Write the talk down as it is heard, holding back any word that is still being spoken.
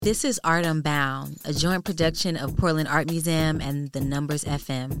This is Art Unbound, a joint production of Portland Art Museum and the Numberz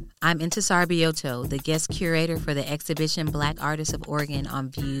FM. I'm Intisar Abioto, the guest curator for the exhibition Black Artists of Oregon on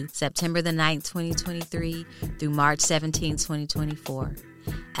view September the 9th, 2023 through March 17, 2024.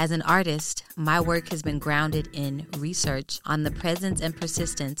 As an artist, my work has been grounded in research on the presence and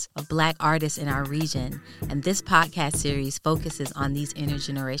persistence of Black artists in our region, and this podcast series focuses on these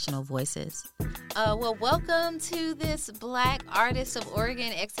intergenerational voices. Welcome to this Black Artists of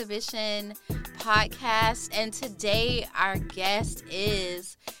Oregon exhibition podcast, and today our guest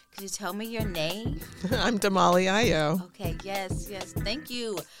is... Could you tell me your name? I'm Damali Ayo. Okay, yes. Thank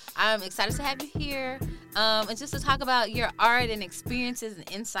you. I'm excited to have you here. And just to talk about your art and experiences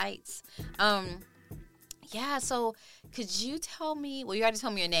and insights. So could you tell me, well, you already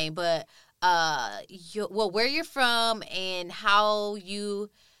told me your name, but where you're from and how you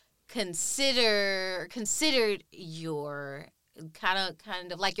considered your kind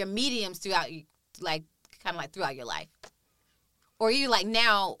of like your mediums throughout your life. Or you like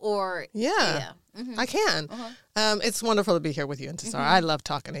now, or... Yeah. Mm-hmm. I can. Uh-huh. It's wonderful to be here with you, Intisar. Mm-hmm. I love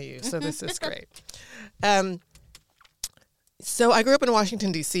talking to you, so this is great. So I grew up in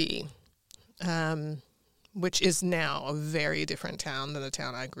Washington, D.C., which is now a very different town than the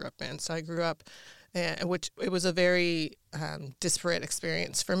town I grew up in. So I grew up, which it was a very disparate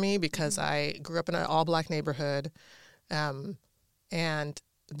experience for me because I grew up in an all-Black neighborhood, and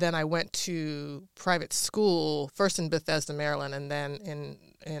then I went to private school, first in Bethesda, Maryland, and then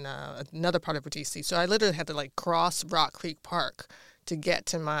in another part of D.C. So I literally had to cross Rock Creek Park to get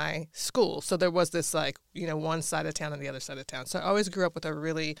to my school. So there was this one side of town and the other side of town. So I always grew up with a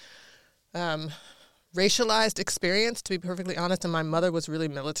really racialized experience, to be perfectly honest. And my mother was really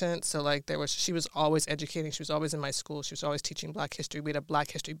militant. So she was always educating. She was always in my school. She was always teaching Black history. We had a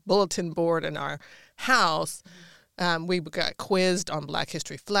Black history bulletin board in our house. We got quizzed on Black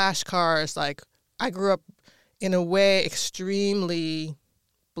history flashcards. I grew up in a way extremely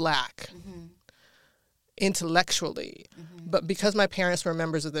Black, intellectually. But because my parents were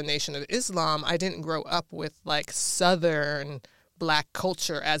members of the Nation of Islam, I didn't grow up with Southern Black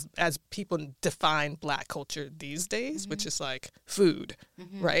culture as people define Black culture these days, which is food,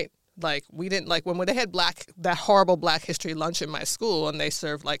 right? We didn't when they had that horrible Black history lunch in my school and they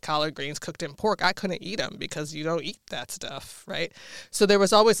served collard greens cooked in pork, I couldn't eat them because you don't eat that stuff, right? So there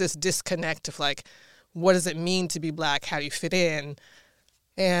was always this disconnect of what does it mean to be Black? How do you fit in?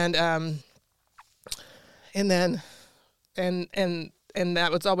 And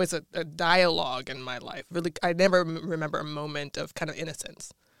that was always a dialogue in my life. Really, I never remember a moment of kind of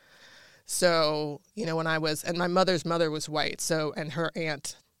innocence. So, when and my mother's mother was white, and her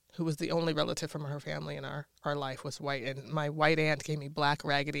aunt, who was the only relative from her family in our life, was white. And my white aunt gave me Black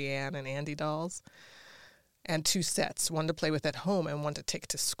Raggedy Ann and Andy dolls and 2 sets, one to play with at home and one to take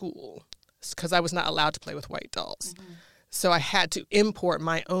to school because I was not allowed to play with white dolls. So I had to import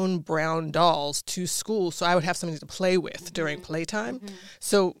my own brown dolls to school so I would have something to play with during playtime.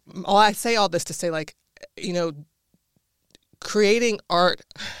 So I say all this to say, creating art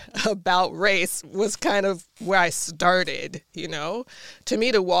about race was kind of where I started, To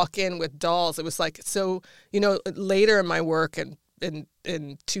me, to walk in with dolls, it was later in my work in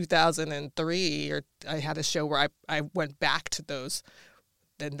 2003, I had a show where I went back to those,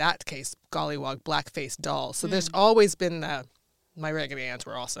 in that case, gollywog blackface dolls. So there's always been my Raggedy Anns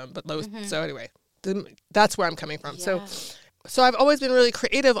were awesome, but those, so anyway, that's where I'm coming from. Yeah. So I've always been really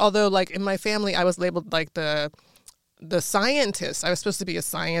creative, although in my family, I was labeled the scientist. I was supposed to be a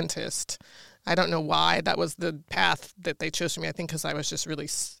scientist. I don't know why that was the path that they chose for me. I think because I was just really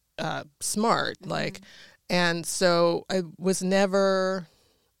smart. And so it was never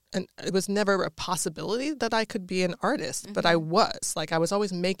a possibility that I could be an artist, but I was. I was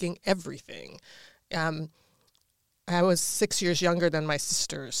always making everything. I was 6 years younger than my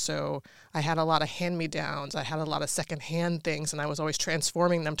sisters, so I had a lot of hand-me-downs. I had a lot of secondhand things, and I was always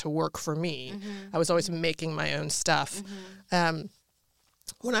transforming them to work for me. I was always making my own stuff. When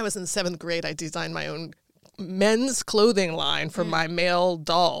I was in 7th grade, I designed my own men's clothing line for my male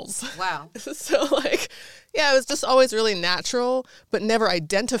dolls. Wow. So, it was just always really natural, but never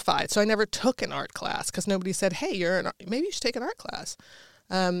identified. So I never took an art class because nobody said, hey, maybe you should take an art class.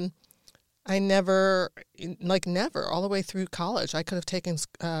 I never, all the way through college. I could have taken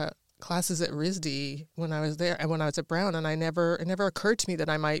classes at RISD when I was there and when I was at Brown, and it never occurred to me that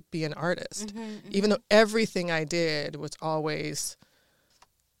I might be an artist, even though everything I did was always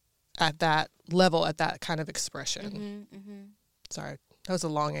at that level, at that kind of expression. Sorry, that was a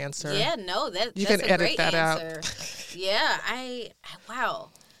long answer. Yeah, no, that's you can a edit great that answer. out. Yeah,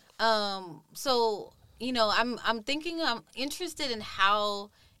 wow. So I'm interested in how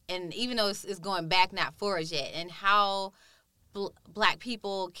and even though it's going back, not forwards yet, and how Black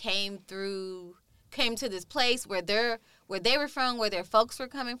people came to this place where they were from, where their folks were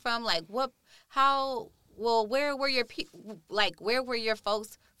coming from. Like, where were your where were your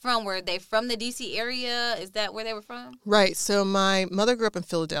folks from? Were they from the D.C. area? Is that where they were from? Right. So my mother grew up in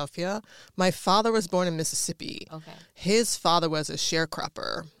Philadelphia. My father was born in Mississippi. Okay. His father was a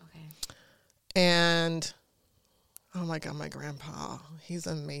sharecropper. Okay. And, oh my God, my grandpa, he's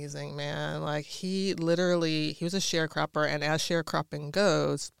amazing, man. Like, he was a sharecropper, and as sharecropping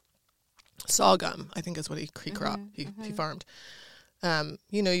goes, sorghum, I think is what he cropped. He farmed.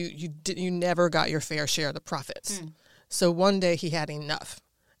 You never got your fair share of the profits. So one day he had enough.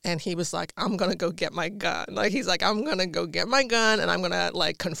 And he was like, I'm going to go get my gun. Like, he's like, I'm going to go get my gun and I'm going to,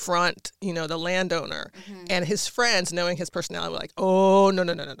 like, confront, the landowner. And his friends, knowing his personality, were like, oh, no.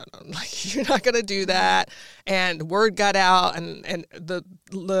 Like, you're not going to do that. And word got out. And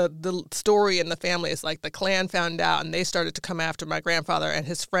the story in the family is, like, the clan found out and they started to come after my grandfather. And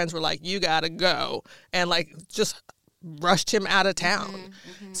his friends were like, you got to go. And, like, just rushed him out of town.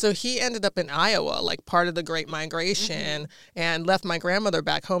 So he ended up in Iowa, like part of the Great Migration, and left my grandmother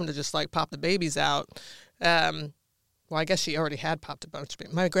back home to just like pop the babies out. Well, I guess she already had popped a bunch of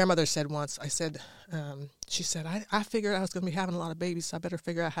babies. My grandmother said once, she said, I figured I was going to be having a lot of babies, so I better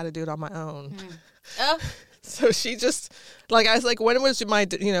figure out how to do it on my own. Oh. So she just, like, I was like, when was my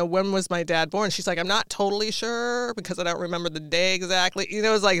dad born? She's like, I'm not totally sure because I don't remember the day exactly. It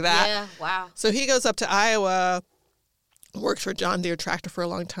was like that. Yeah, wow. So he goes up to Iowa, works for John Deere Tractor for a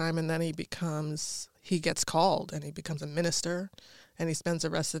long time, and then he gets called and he becomes a minister, and he spends the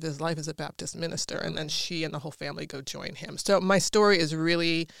rest of his life as a Baptist minister, and then she and the whole family go join him. So my story is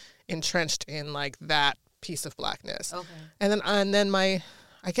really entrenched in like that piece of Blackness. Okay. And then my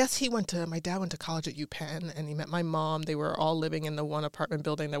dad went to college at UPenn, and he met my mom. They were all living in the one apartment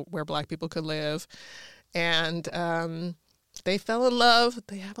building where Black people could live, and they fell in love.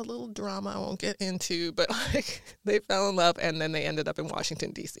 They have a little drama I won't get into, but like they fell in love, and then they ended up in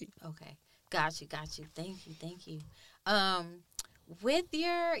Washington, D.C. Okay. Got you. Thank you. With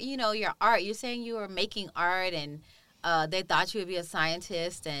your art, you're saying you were making art, and they thought you would be a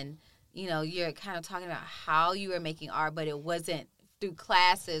scientist, and, you're kind of talking about how you were making art, but it wasn't through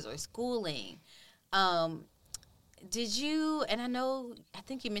classes or schooling. Did you, and I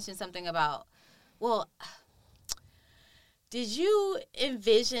think you mentioned something about, did you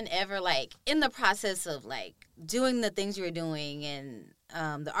envision ever, like, in the process of, like, doing the things you were doing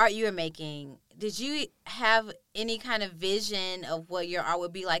and the art you were making, did you have any kind of vision of what your art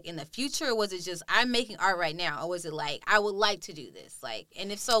would be like in the future? Or was it just, I'm making art right now? Or was it like, I would like to do this? Like, and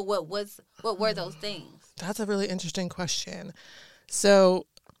if so, what were those things? That's a really interesting question. So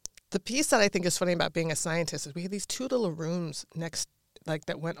the piece that I think is funny about being a scientist is we had these two little rooms next, like,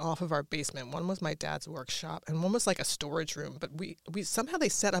 that went off of our basement. One was my dad's workshop, and one was like a storage room. But we somehow they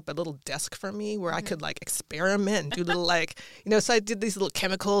set up a little desk for me where I could like experiment and do little like, so I did these little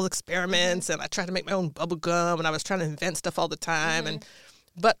chemical experiments, and I tried to make my own bubble gum, and I was trying to invent stuff all the time.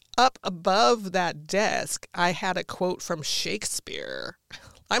 But up above that desk, I had a quote from Shakespeare.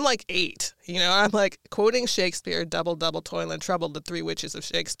 I'm like 8, I'm like quoting Shakespeare, double, double, toil and trouble, the 3 witches of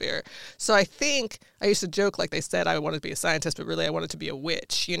Shakespeare. So I think I used to joke, like they said, I wanted to be a scientist, but really I wanted to be a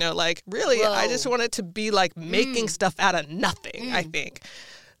witch, like really, whoa. I just wanted to be like making stuff out of nothing, I think.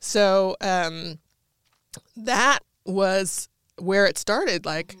 So that was where it started.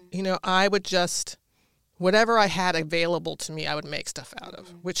 Like, I would just, whatever I had available to me, I would make stuff out of,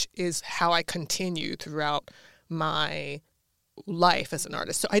 which is how I continue throughout my life as an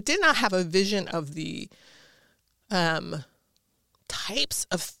artist. So I did not have a vision of the types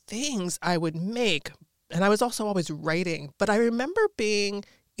of things I would make. And I was also always writing. But I remember being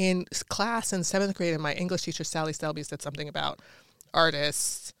in class in 7th grade, and my English teacher, Sally Selby, said something about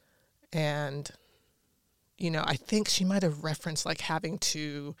artists. And, I think she might have referenced like having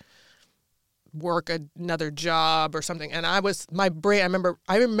to work another job or something. And my brain,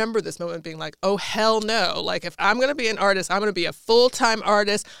 I remember this moment being like, oh, hell no. Like, if I'm going to be an artist, I'm going to be a full-time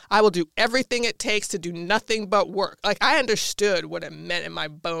artist. I will do everything it takes to do nothing but work. Like, I understood what it meant in my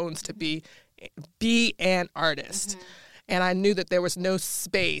bones to be an artist. And I knew that there was no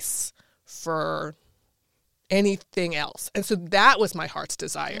space for anything else. And so that was my heart's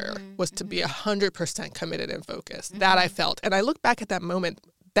desire, was to be 100% committed and focused. That I felt. And I look back at that moment.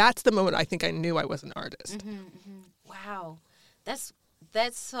 That's the moment I think I knew I was an artist. Wow. That's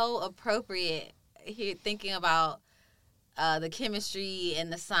so appropriate here, thinking about the chemistry and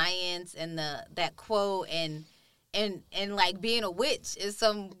the science and that quote and like being a witch is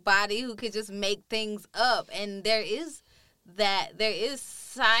somebody who could just make things up. And there is that there is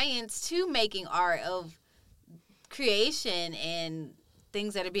science to making art, of creation and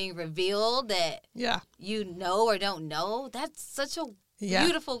things that are being revealed that you know or don't know. That's such a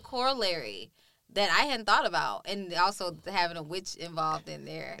beautiful corollary that I hadn't thought about. And also having a witch involved in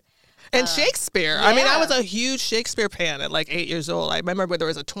there. And Shakespeare. Yeah. I mean, I was a huge Shakespeare fan at like 8 years old. I remember when there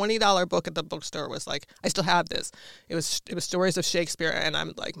was a $20 book at the bookstore. Was like, I still have this. It was stories of Shakespeare, and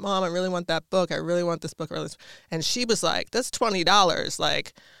I'm like, Mom, I really want that book. I really want this book. And she was like, that's $20.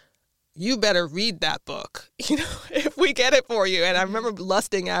 Like, you better read that book, if we get it for you. And I remember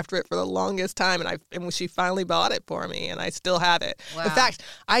lusting after it for the longest time, and she finally bought it for me, and I still have it. Wow. In fact,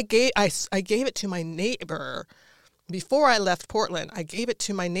 I gave it to my neighbor. Before I left Portland, I gave it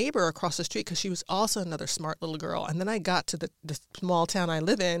to my neighbor across the street because she was also another smart little girl. And then I got to the small town I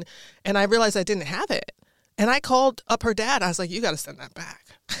live in, and I realized I didn't have it. And I called up her dad. I was like, you got to send that back.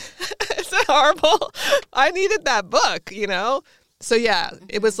 Is that horrible? I needed that book, So, yeah,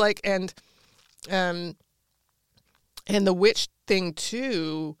 it was like, and the witch thing,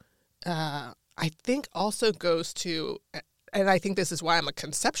 too, I think also goes to... And I think this is why I'm a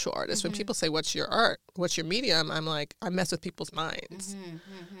conceptual artist. When people say, what's your art? What's your medium? I'm like, I mess with people's minds.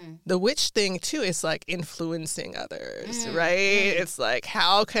 The witch thing, too, is like influencing others, right? It's like,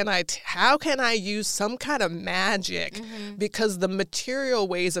 how can I use some kind of magic because the material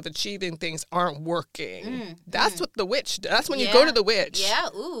ways of achieving things aren't working? That's what the witch does. That's when you go to the witch. Yeah,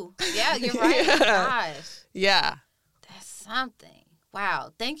 ooh. Yeah, you're right. Gosh. Yeah. That's something.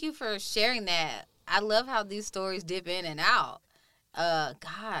 Wow. Thank you for sharing that. I love how these stories dip in and out.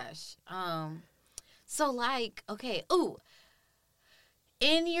 Gosh. So like, okay,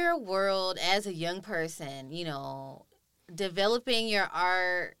 in your world as a young person, developing your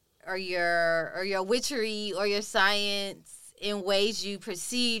art or your witchery or your science in ways you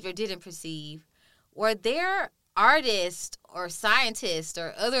perceived or didn't perceive, were there artists or scientists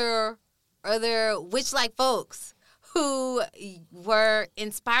or other witch-like folks who were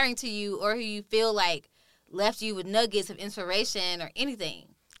inspiring to you or who you feel like left you with nuggets of inspiration or anything?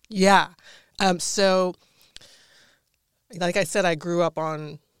 Yeah. So, like I said, I grew up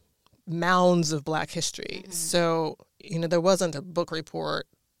on mounds of Black history. So, there wasn't a book report.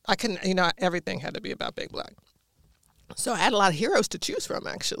 Everything had to be about Big Black. So I had a lot of heroes to choose from,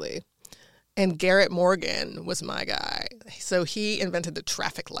 actually. And Garrett Morgan was my guy. So he invented the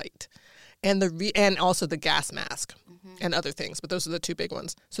traffic light. And also the gas mask and other things, but those are the two big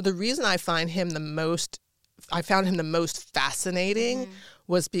ones. So the reason I found him the most fascinating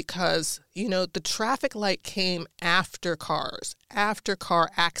was because, the traffic light came after cars, after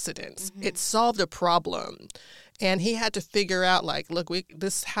car accidents. It solved a problem. And he had to figure out, how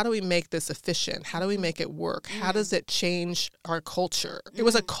do we make this efficient? How do we make it work? How does it change our culture? It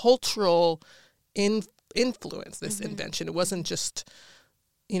was a cultural influence, this invention. It wasn't just...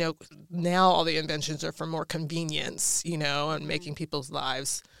 now all the inventions are for more convenience, and making people's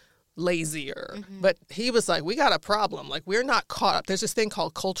lives lazier. But he was like, we got a problem. Like, we're not caught up. There's this thing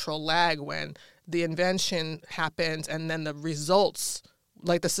called cultural lag when the invention happens and then the results,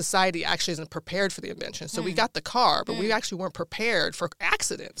 like the society actually isn't prepared for the invention. So we got the car, but we actually weren't prepared for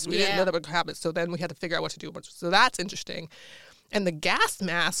accidents. We didn't know that would happen. So then we had to figure out what to do. So that's interesting. And the gas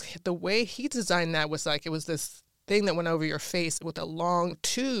mask, the way he designed that was like, it was this thing that went over your face with a long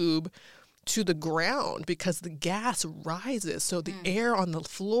tube to the ground because the gas rises. So the air on the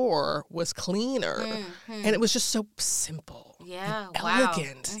floor was cleaner. And it was just so simple. Yeah. And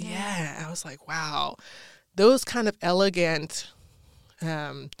elegant. Yeah. I was like, wow. Those kind of elegant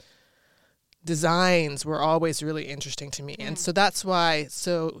designs were always really interesting to me. And so that's why,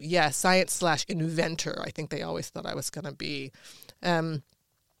 science/inventor, I think they always thought I was going to be. And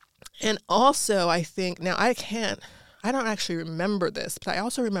also, I think, now I don't actually remember this, but I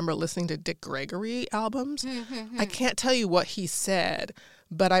also remember listening to Dick Gregory albums. I can't tell you what he said,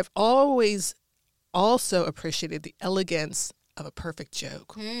 but I've always also appreciated the elegance of a perfect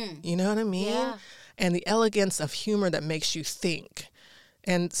joke. You know what I mean? Yeah. And the elegance of humor that makes you think.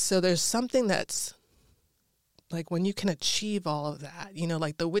 And so there's something that's like when you can achieve all of that,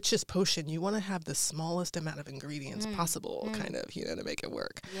 like the witch's potion, you want to have the smallest amount of ingredients possible, kind of, to make it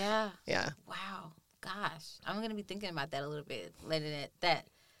work. Yeah. Yeah. Wow. Gosh. I'm going to be thinking about that a little bit, letting that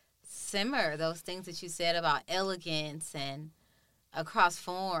simmer, those things that you said about elegance and across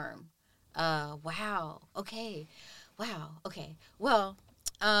form. Wow. Okay. Wow. Okay. Well,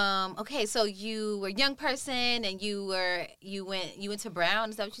 okay. So you were a young person and you went to Brown.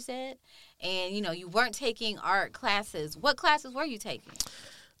 Is that what you said? And, you weren't taking art classes. What classes were you taking?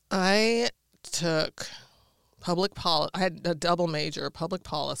 I took public policy. I had a double major, public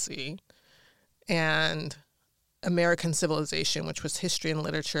policy and American civilization, which was history and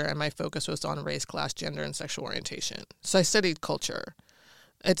literature, and my focus was on race, class, gender, and sexual orientation. So I studied culture.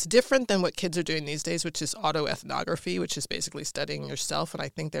 It's different than what kids are doing these days, which is autoethnography, which is basically studying yourself, and I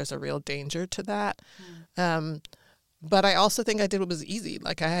think there's a real danger to that. But I also think I did what was easy.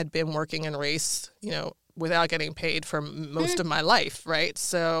 Like, I had been working in race, without getting paid for most of my life, right?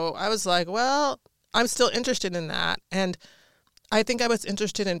 So I was like, well, I'm still interested in that. And I think I was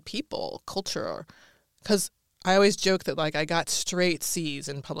interested in people, culture, because I always joke that, like, I got straight C's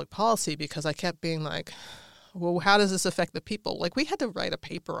in public policy because I kept being like, well, how does this affect the people? Like, we had to write a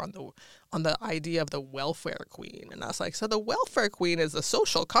paper on the idea of the welfare queen. And I was like, so the welfare queen is a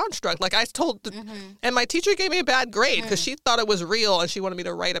social construct. Like, I told, and my teacher gave me a bad grade because she thought it was real and she wanted me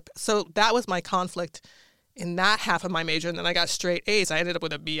to write so that was my conflict in that half of my major. And then I got straight A's. I ended up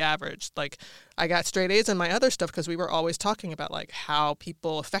with a B average. Like, I got straight A's in my other stuff because we were always talking about, like, how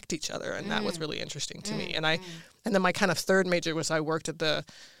people affect each other. And that was really interesting to me. And then my kind of third major was I worked at the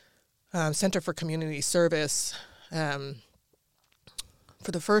Center for Community Service for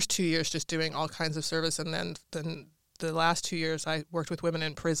the first 2 years, just doing all kinds of service. And then the last 2 years, I worked with women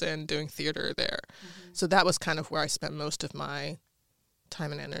in prison doing theater there. So that was kind of where I spent most of my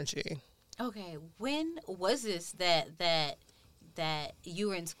time and energy. Okay. When was this that you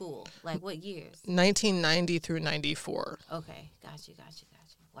were in school? Like, what years? 1990 through 94. Okay. Got you.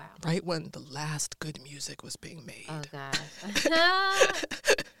 Wow. Right when the last good music was being made. Oh, gosh.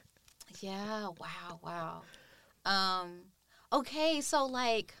 Yeah, wow. Okay, so,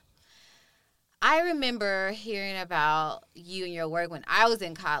 like, I remember hearing about you and your work when I was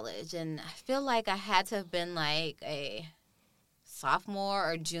in college, and I feel like I had to have been, like, a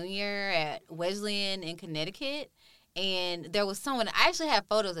sophomore or junior at Wesleyan in Connecticut, and there was someone, I actually have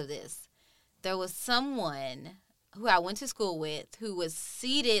photos of this. There was someone who I went to school with who was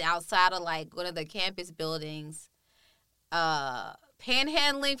seated outside of, like, one of the campus buildings,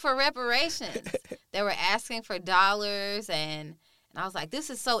 panhandling for reparations. They were asking for dollars, and I was like,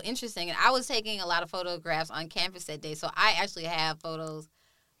 this is so interesting. And I was taking a lot of photographs on campus that day, so I actually have photos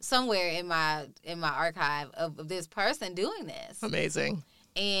somewhere in my archive of this person doing this. Amazing.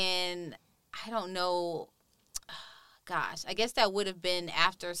 And I don't know, gosh, I guess that would have been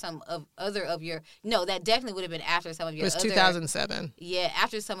after some of other of your, no, that definitely would have been after some of your other. It was 2007. Yeah,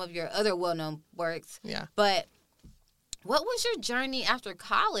 after some of your other well-known works. Yeah. But what was your journey after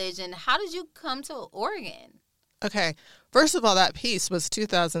college, and how did you come to Oregon? Okay. First of all, that piece was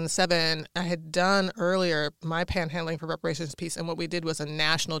 2007. I had done earlier my Panhandling for Reparations piece, and what we did was a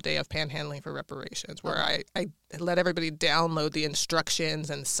national day of panhandling for reparations, where I let everybody download the instructions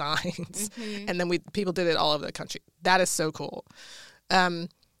and signs, and then people did it all over the country. That is so cool. I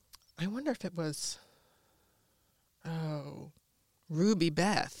wonder if it was, Ruby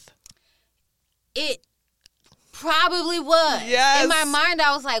Beth. It probably was. Yes. In my mind,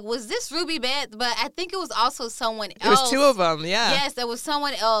 I was like, was this Ruby Beth? But I think it was also someone else. It was two of them, yeah. Yes, there was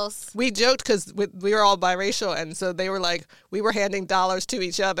someone else. We joked because we were all biracial, and so they were like, we were handing dollars to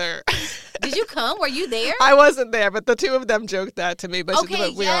each other. Did you come? Were you there? I wasn't there, but the two of them joked that to me. But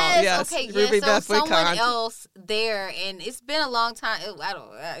okay, we were all, yes. Okay, Ruby yes. Beth, so someone else there, and it's been a long time.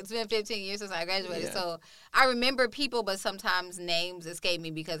 It's been 15 years since I graduated, so I remember people, but sometimes names escape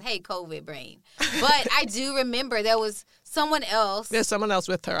me because, hey, COVID brain. But I do remember there was someone else. There's someone else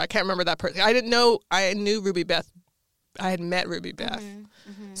with her. I can't remember that person. I didn't know. I knew Ruby Beth. I had met Ruby Beth.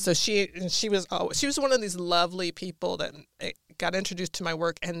 So she was one of these lovely people that got introduced to my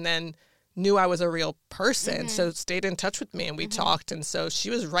work and then knew I was a real person, so stayed in touch with me, and we talked, and so she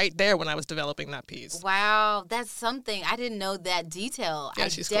was right there when I was developing that piece. Wow, that's something. I didn't know that detail. Yeah, I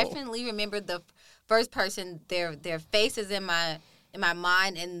definitely remember the first person, their faces in my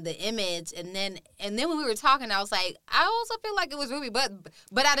mind and the image, and then when we were talking, I was like, I also feel like it was Ruby, but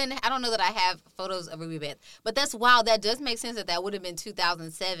I don't know that I have photos of Ruby Beth. But that's wild. That does make sense that would have been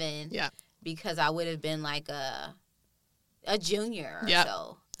 2007. Yeah, because I would have been like a junior or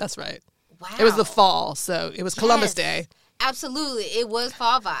so. That's right. Wow. It was the fall, so it was Columbus Day. Absolutely. It was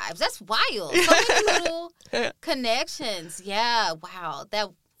fall vibes. That's wild. So many little connections. Yeah. Wow.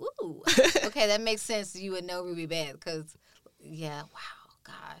 Okay, that makes sense. You would know Ruby Beth because, wow.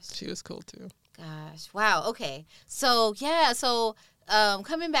 Gosh. She was cool, too. Gosh. Wow. Okay. So,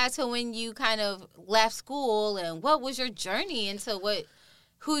 coming back to when you kind of left school and what was your journey into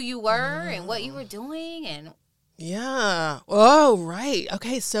who you were and what you were doing and... Yeah. Oh, right.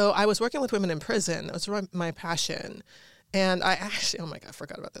 Okay, so I was working with women in prison. That was my passion. And I actually, oh my God, I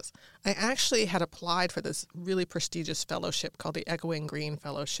forgot about this. I actually had applied for this really prestigious fellowship called the Echoing Green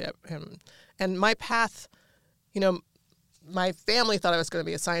Fellowship. And my path, my family thought I was going to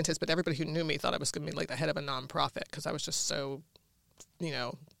be a scientist, but everybody who knew me thought I was going to be like the head of a nonprofit because I was just so,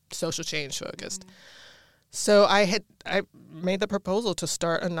 social change focused. So I made the proposal to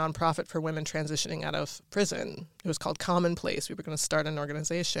start a nonprofit for women transitioning out of prison. It was called Commonplace. We were going to start an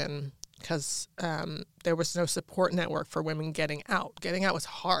organization because there was no support network for women getting out. Getting out was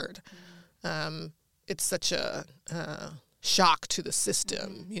hard. It's such a shock to the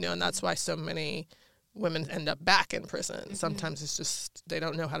system, and that's why so many women end up back in prison. Sometimes it's just they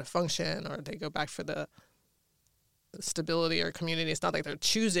don't know how to function, or they go back for the stability or community. It's not like they're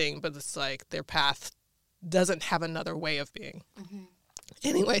choosing, but it's like their path doesn't have another way of being.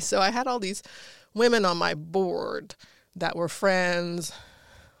 Anyway, so I had all these women on my board that were friends.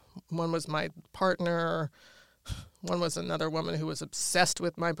 One was my partner. One was another woman who was obsessed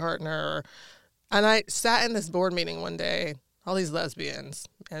with my partner. And I sat in this board meeting one day, all these lesbians,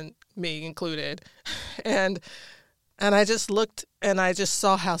 and me included, and I just looked and I just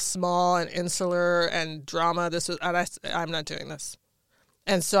saw how small and insular and drama this was, and I'm not doing this.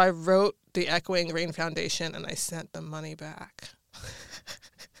 And so I wrote the Echoing Green Foundation and I sent the money back.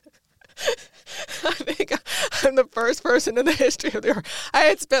 I think I'm the first person in the history of the earth. I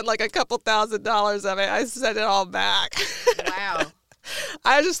had spent like a couple $1,000s of it. I sent it all back. Wow.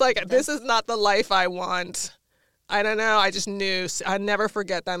 I was just like, this is not the life I want. I don't know. I just knew. I'd never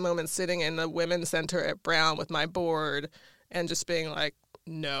forget that moment sitting in the Women's Center at Brown with my board and just being like,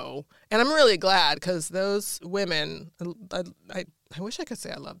 no. And I'm really glad because those women, I wish I could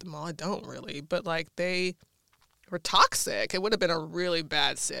say I love them all. I don't really. But like they were toxic. It would have been a really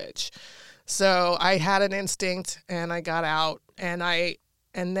bad sitch. So I had an instinct and I got out and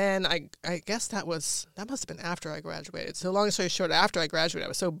then I guess that must have been after I graduated. So long story short, after I graduated, I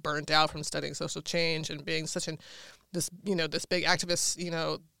was so burnt out from studying social change and being such this big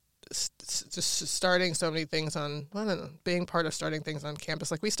activist, just starting so many things being part of starting things on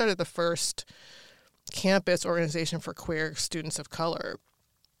campus. Like we started the first campus organization for queer students of color.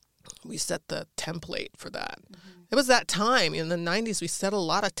 We set the template for that. It was that time in the 90s, we set a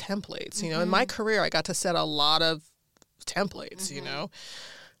lot of templates, in my career, I got to set a lot of templates,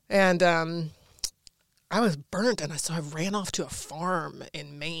 and I was burnt and so I ran off to a farm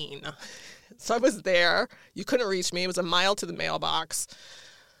in Maine. So I was there. You couldn't reach me. It was a mile to the mailbox.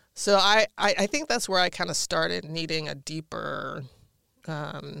 So I think that's where I kind of started needing a deeper,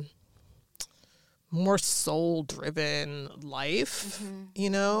 more soul-driven life,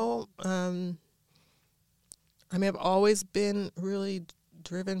 I've always been really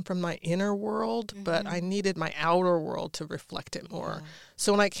driven from my inner world, but I needed my outer world to reflect it more. Yeah.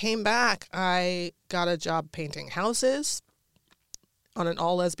 So when I came back, I got a job painting houses on an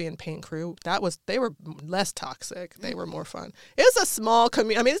all-lesbian paint crew. They were less toxic. They were more fun. It's a small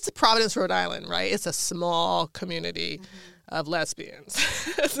community. I mean, it's Providence, Rhode Island, right? It's a small community of lesbians.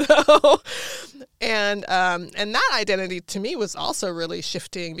 And that identity to me was also really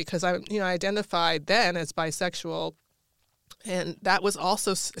shifting because I identified then as bisexual. And that was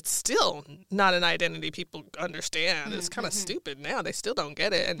also, it's still not an identity people understand. It's kind of stupid now. They still don't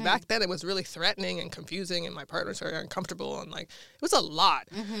get it. And back then it was really threatening and confusing and my partner was very uncomfortable and it was a lot.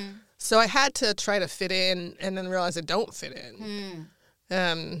 So I had to try to fit in and then realize I don't fit in.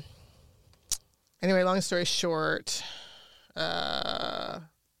 Anyway, long story short,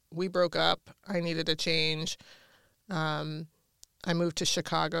 we broke up. I needed a change. I moved to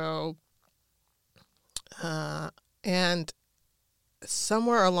Chicago. And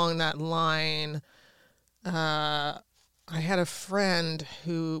somewhere along that line, I had a friend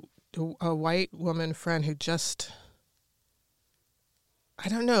a white woman friend who just, I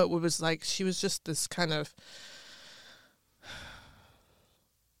don't know, it was like she was just this kind of,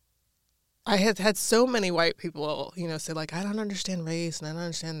 I had so many white people, say like, I don't understand race and I don't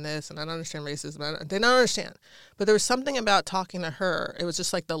understand this and I don't understand racism. They don't understand. But there was something about talking to her. It was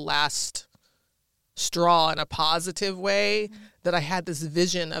just like the last straw in a positive way that I had this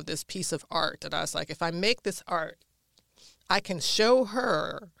vision of this piece of art that I was like, if I make this art, I can show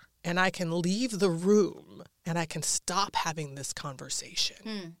her and I can leave the room and I can stop having this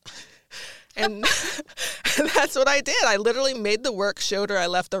conversation. And that's what I did. I literally made the work, showed her, I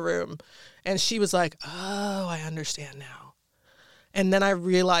left the room. And she was like, oh, I understand now. And then I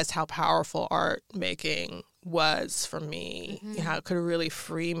realized how powerful art making was for me, how it could really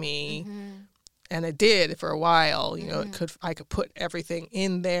free me. And it did for a while, I could put everything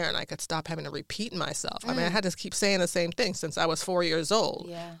in there and I could stop having to repeat myself. I mean, I had to keep saying the same thing since I was 4 years old.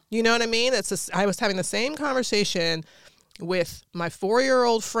 Yeah. You know what I mean? I was having the same conversation with my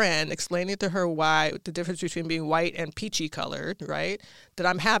 4-year-old friend, explaining to her why the difference between being white and peachy colored, right? That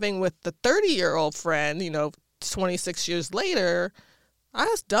I'm having with the 30-year-old friend, 26 years later, I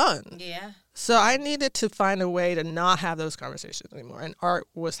was done. Yeah. So I needed to find a way to not have those conversations anymore. And art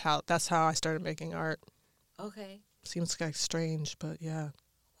was that's how I started making art. Okay. Seems like strange, but yeah.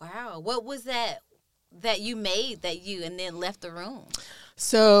 Wow. What was that you made and then left the room?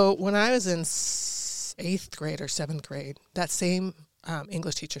 So when I was in 8th grade or 7th grade, that same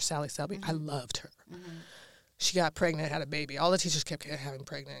English teacher, Sally Selby, I loved her. Mm-hmm. She got pregnant, had a baby. All the teachers kept having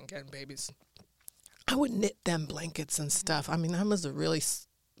pregnant and getting babies. I would knit them blankets and stuff. I mean, I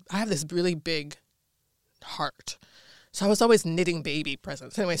have this really big heart. So I was always knitting baby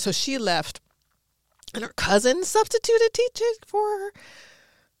presents. Anyway, so she left, and her cousin substituted teaching for her,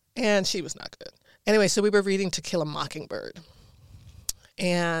 and she was not good. Anyway, so we were reading To Kill a Mockingbird,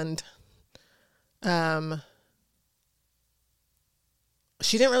 and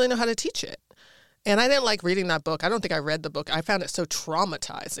she didn't really know how to teach it. And I didn't like reading that book. I don't think I read the book. I found it so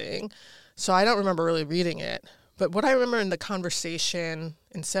traumatizing. So I don't remember really reading it. But what I remember in the conversation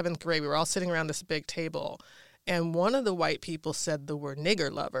in 7th grade, we were all sitting around this big table, and one of the white people said the word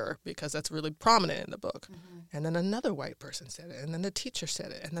nigger lover because that's really prominent in the book. Mm-hmm. And then another white person said it, and then the teacher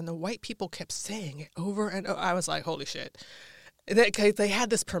said it, and then the white people kept saying it over and over. I was like, holy shit. They had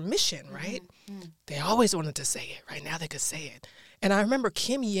this permission, right? Mm-hmm. They always wanted to say it. Right now they could say it. And I remember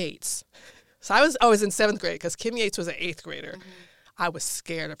Kim Yates. So I was in 7th grade because Kim Yates was an 8th grader. Mm-hmm. I was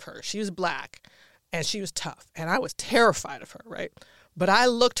scared of her. She was black, and she was tough, and I was terrified of her, right? But I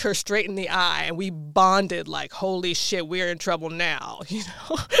looked her straight in the eye, and we bonded like, holy shit, we're in trouble now, you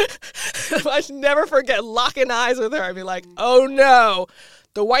know? I should never forget locking eyes with her. I'd be like, oh, no,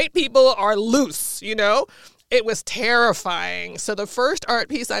 the white people are loose, you know? It was terrifying. So the first art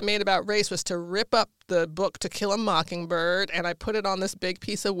piece I made about race was to rip up the book To Kill a Mockingbird, and I put it on this big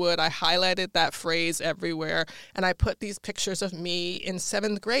piece of wood. I highlighted that phrase everywhere, and I put these pictures of me in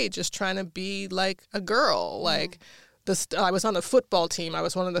 7th grade just trying to be like a girl. Like I was on the football team. I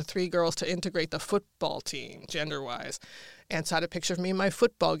was one of the 3 girls to integrate the football team, gender-wise. And so I had a picture of me in my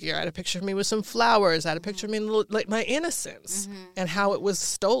football gear. I had a picture of me with some flowers. I had a picture of me in like my innocence and how it was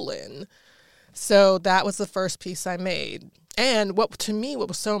stolen. So that was the first piece I made. And what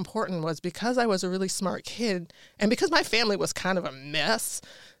was so important was because I was a really smart kid and because my family was kind of a mess,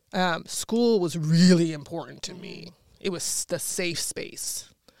 school was really important to me. It was the safe space.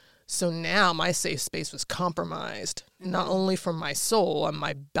 So now my safe space was compromised, not only from my soul and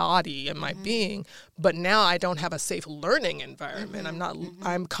my body and my being, but now I don't have a safe learning environment.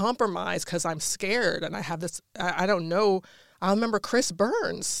 I'm compromised because I'm scared and I have this, I don't know. I remember Chris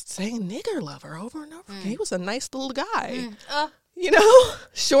Burns saying nigger lover over and over again. He was a nice little guy. You know,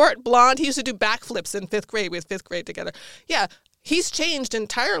 short, blonde. He used to do backflips in 5th grade. We had 5th grade together. Yeah, he's changed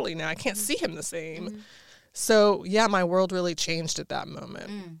entirely now. I can't see him the same. So, yeah, my world really changed at that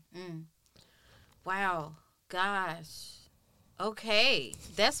moment. Wow. Gosh. Okay.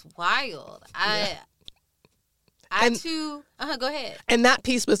 That's wild. Go ahead. And that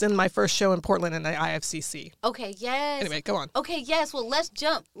piece was in my first show in Portland in the IFCC. Okay, yes. Anyway, go on. Okay, yes. Well, let's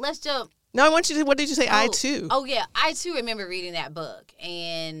jump. No, I want you to, what did you say? I too. Oh, yeah. I too remember reading that book.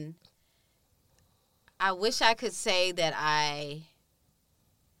 And I wish I could say that I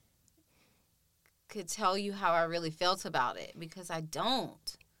could tell you how I really felt about it because I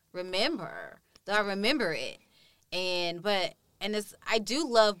don't remember. I remember it. I do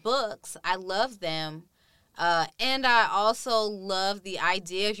love books. I love them. And I also love the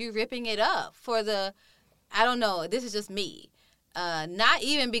idea of you ripping it up I don't know, this is just me. Not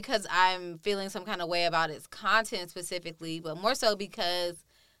even because I'm feeling some kind of way about its content specifically, but more so because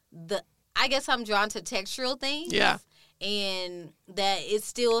I guess I'm drawn to textural things. Yeah. And that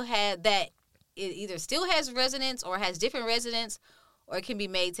it either still has resonance or has different resonance, or it can be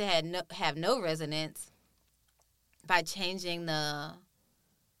made to have no resonance by changing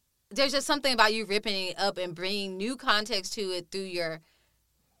there's just something about you ripping it up and bringing new context to it through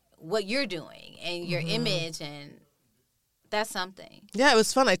what you're doing and your image, and that's something. Yeah, it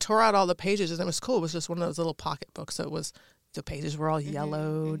was fun. I tore out all the pages, and it was cool. It was just one of those little pocket books, so the pages were all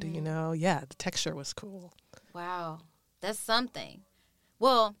yellowed, you know. Yeah, the texture was cool. Wow, that's something.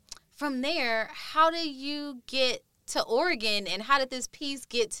 Well, from there, how did you get to Oregon, and how did this piece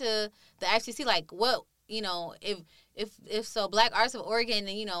get to the IFCC? Like, what, you know, if so, Black Arts of Oregon,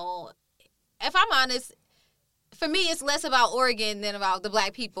 you know, if I'm honest, for me, it's less about Oregon than about the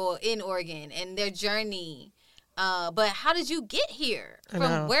Black people in Oregon and their journey. But how did you get here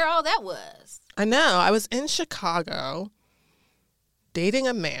from where all that was? I know. I was in Chicago dating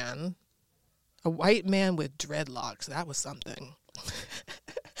a man, a white man with dreadlocks. That was something.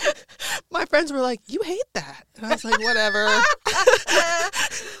 My friends were like, you hate that. And I was like, whatever.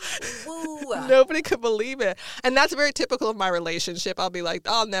 Ooh, Nobody could believe it. And that's very typical of my relationship. I'll be like,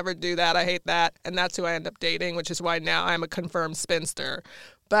 I'll never do that. I hate that. And that's who I end up dating, which is why now I'm a confirmed spinster.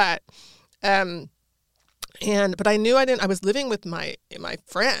 But but I knew I was living with my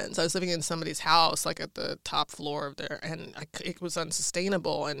friends. I was living in somebody's house, like at the top floor of there, and it was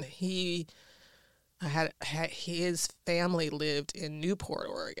unsustainable. And his family lived in Newport,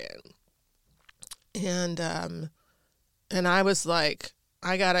 Oregon. And I was like,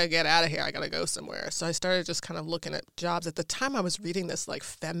 I gotta get out of here. I gotta go somewhere. So I started just kind of looking at jobs. At the time, I was reading this like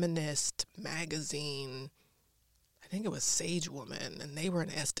feminist magazine. I think it was Sage Woman, and they were in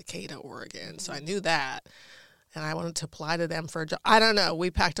Estacada, Oregon. So I knew that, and I wanted to apply to them for a job. I don't know.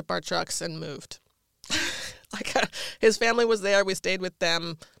 We packed up our trucks and moved. His family was there. We stayed with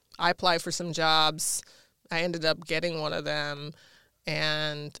them. I applied for some jobs. I ended up getting one of them.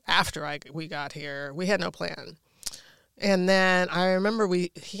 And after we got here, we had no plan. And then I remember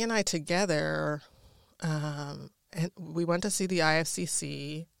he and I together, and we went to see the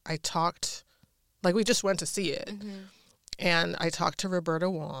IFCC. I talked, like we just went to see it. Mm-hmm. And I talked to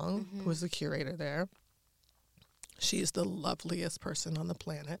Roberta Wong, who was the curator there. She's the loveliest person on the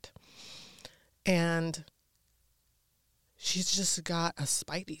planet. And she's just got a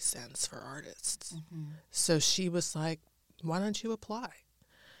spidey sense for artists. Mm-hmm. So she was like, why don't you apply?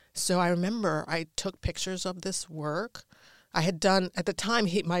 So I remember I took pictures of this work. I had done, at the time,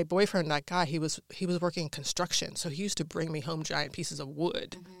 my boyfriend, that guy, he was working in construction. So he used to bring me home giant pieces of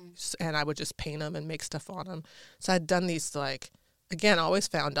wood. Mm-hmm. And I would just paint them and make stuff on them. So I'd done these, like, again, always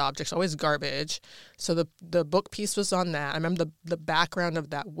found objects, always garbage. So the book piece was on that. I remember the background of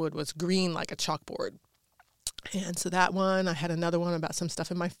that wood was green like a chalkboard. And so that one, I had another one about some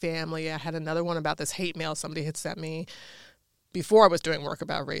stuff in my family. I had another one about this hate mail somebody had sent me. Before I was doing work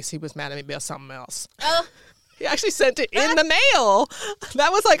about race, he was mad at me about something else. Oh. He actually sent it in the mail.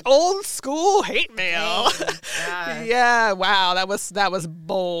 That was like old school hate mail. Yeah, wow, that was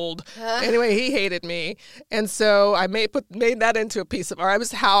bold. Anyway, he hated me. And so I made that into a piece of art.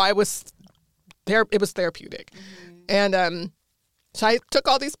 It was therapeutic. Mm-hmm. And so I took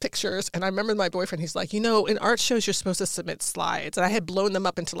all these pictures, and I remember my boyfriend, he's like, in art shows, you're supposed to submit slides. And I had blown them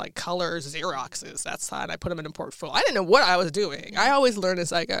up into like colors, Xeroxes. That's how, and I put them in a portfolio. I didn't know what I was doing. I always learn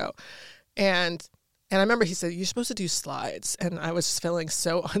as I go. And I remember he said, you're supposed to do slides. And I was feeling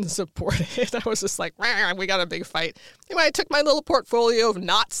so unsupported. I was just like, we got a big fight. Anyway, I took my little portfolio of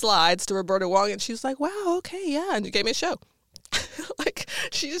not slides to Roberta Wong, and she was like, wow, okay, yeah. And she gave me a show. Like,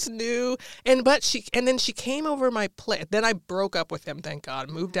 she just knew. And then she came over my place. Then I broke up with him, thank God.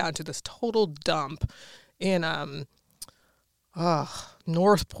 Moved down to this total dump in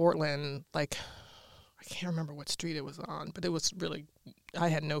North Portland. Like, I can't remember what street it was on, but it was really, I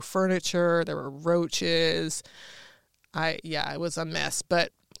had no furniture. There were roaches. It was a mess.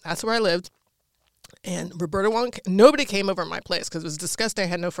 But that's where I lived. And Roberta Wong, nobody came over my place because it was disgusting. I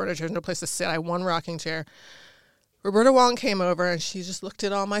had no furniture, no place to sit. I had one rocking chair. Roberta Wong came over, and she just looked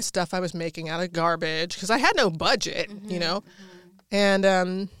at all my stuff I was making out of garbage because I had no budget,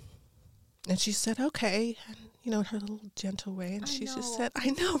 Mm-hmm. And she said, okay, and, in her little gentle way. And she just said,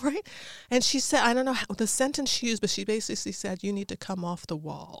 I know, right? And she said, I don't know the sentence she used, but she basically said, you need to come off the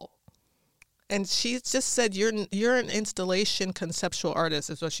wall. And she just said, you're an installation conceptual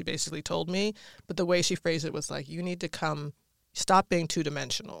artist is what she basically told me. But the way she phrased it was like, you need to stop being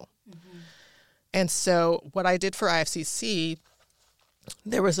two-dimensional. Mm-hmm. And so what I did for IFCC,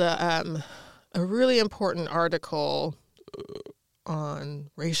 there was a really important article on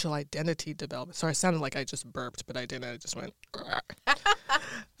racial identity development. Sorry, I sounded like I just burped, but I didn't. I just went.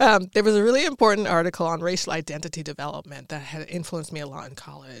 There was a really important article on racial identity development that had influenced me a lot in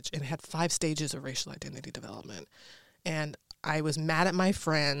college, and it had 5 stages of racial identity development. And I was mad at my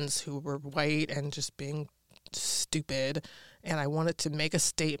friends who were white and just being stupid, and I wanted to make a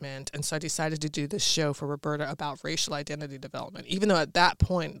statement, and so I decided to do this show for Roberta about racial identity development, even though at that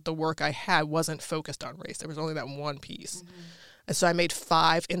point the work I had wasn't focused on race. There was only that one piece. Mm-hmm. And so I made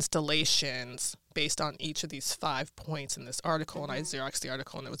 5 installations based on each of these 5 points in this article, and I Xeroxed the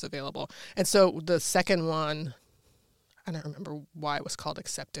article, and it was available. And so the second one, I don't remember why it was called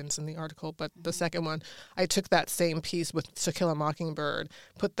acceptance in the article, but the second one, I took that same piece with To Kill a Mockingbird,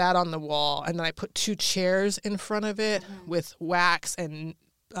 put that on the wall, and then I put 2 chairs in front of it with wax and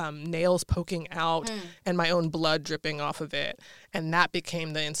nails poking out and my own blood dripping off of it. And that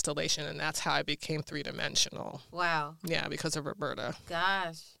became the installation, and that's how I became 3-dimensional. Wow. Yeah, because of Roberta.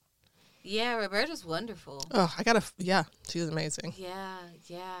 Gosh. Yeah, Roberta's wonderful. Oh, she's amazing. Yeah.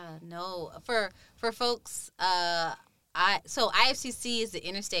 No, for folks, so IFCC is the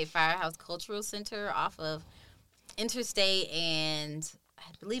Interstate Firehouse Cultural Center off of Interstate and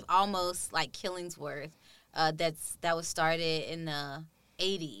believe almost like Killingsworth. That was started in the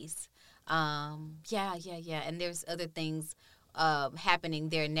 80s. Yeah. And there's other things happening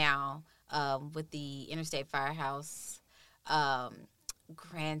there now with the Interstate Firehouse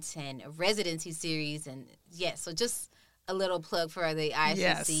grant and residency series. And so just a little plug for the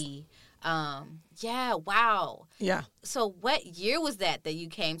ISC. Yes. Wow. Yeah. So what year was that you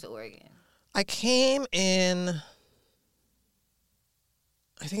came to Oregon? I came in,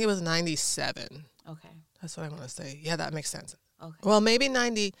 I think it was 97. Okay. That's what I want to say. Yeah, that makes sense. Okay. Well, maybe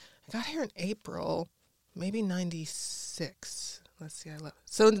 90. I got here in April. Maybe 96. Let's see.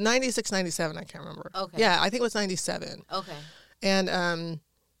 So 96, 97. I can't remember. Okay. Yeah, I think it was 97. Okay. And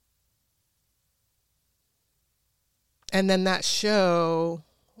then that show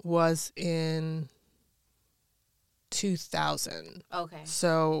was in 2000. Okay.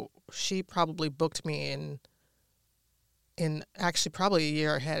 So she probably booked me in actually probably a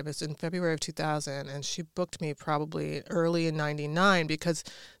year ahead. It was in February of 2000, and she booked me probably early in 99, because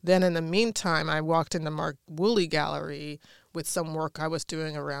then in the meantime, I walked into Mark Woolley Gallery with some work I was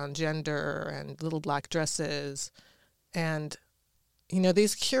doing around gender and little black dresses. And,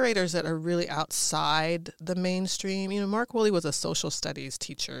 these curators that are really outside the mainstream, Mark Woolley was a social studies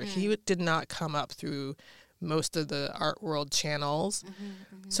teacher. He did not come up through most of the art world channels.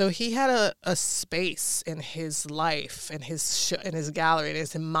 So he had a space in his life, in his in his gallery, in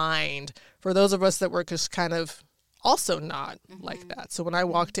his mind, for those of us that were just kind of also not like that. So when I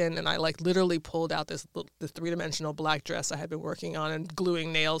walked in and I literally pulled out this three-dimensional black dress I had been working on and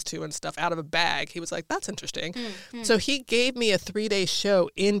gluing nails to and stuff out of a bag, he was like, that's interesting. So he gave me a 3-day show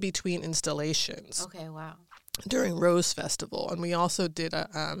in between installations. Okay, wow. During Rose Festival. And we also did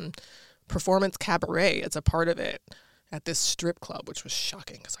a performance cabaret as a part of it at this strip club, which was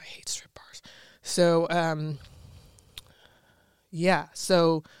shocking because I hate strip bars. So,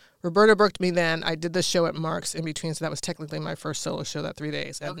 so Roberta booked me then. I did the show at Mark's in between, so that was technically my first solo show, that 3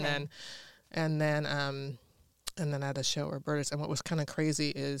 days. And then I had a show at Roberta's. And what was kind of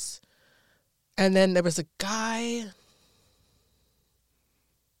crazy is, and then there was a guy,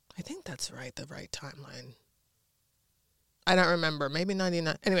 I think that's right, the right timeline. I don't remember, maybe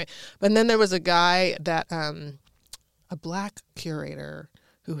 99. Anyway, but then there was a guy that, a black curator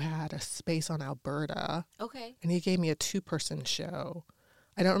who had a space on Alberta. Okay. And he gave me a 2-person show.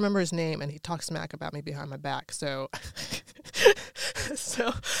 I don't remember his name, and he talked smack about me behind my back. So,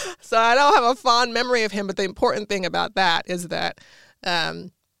 so I don't have a fond memory of him. But the important thing about that is that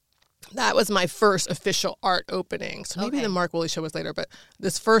that was my first official art opening. So maybe the Mark Woolley show was later, but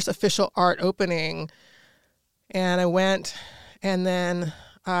this first official art opening. And I went, and then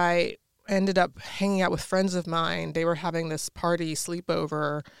I ended up hanging out with friends of mine. They were having this party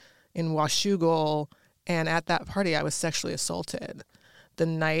sleepover in Washougal, and at that party, I was sexually assaulted the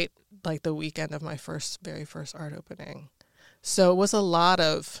night, the weekend of my very first art opening. So it was a lot.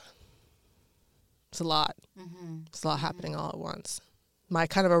 It's a lot happening all at once. My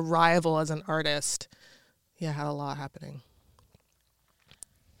kind of arrival as an artist, had a lot happening.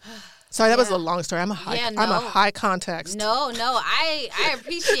 Sorry, that was a long story. I'm a high context. No, I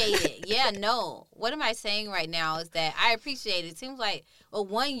appreciate it. Yeah, no. What am I saying right now is that I appreciate it. It seems like, well,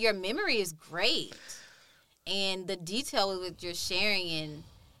 one, your memory is great, and the detail with you're sharing,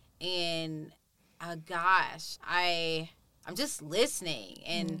 and gosh, I'm just listening,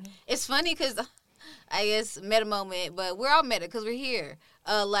 and it's funny because I guess meta moment, but we're all meta because we're here.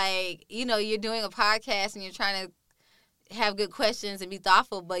 You're doing a podcast and you're trying to have good questions and be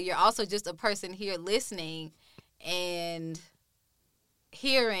thoughtful, but you're also just a person here listening and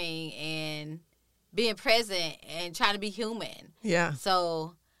hearing and being present and trying to be human. Yeah.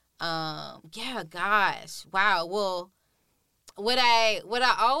 So, gosh. Wow. Well, what I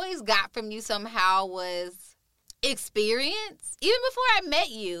always got from you somehow was experience. Even before I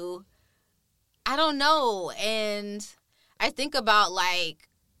met you, I don't know. And I think about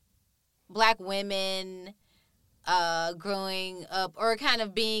Black women growing up, or kind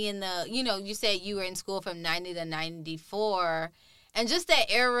of being in the, you said you were in school from 90 to 94, and just that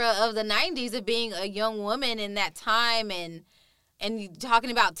era of the 90s of being a young woman in that time, and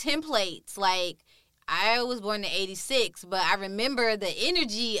talking about templates. I was born in 86, but I remember the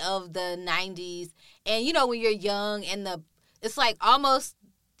energy of the 90s, and when you're young, and it's almost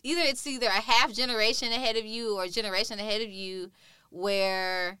either a half generation ahead of you or a generation ahead of you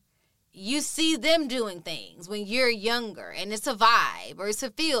where you see them doing things when you're younger, and it's a vibe or it's a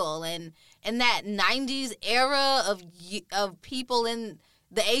feel, and that 90s era of people in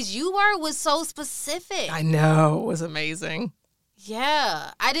the age you were was so specific. I know. It was amazing.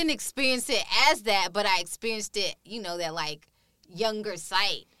 Yeah. I didn't experience it as that, but I experienced it, that younger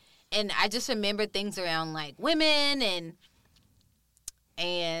sight. And I just remember things around like women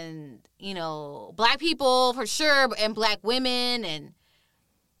and you know, black people for sure, and black women, and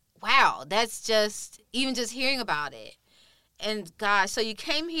wow, that's just, even just hearing about it. And gosh, so you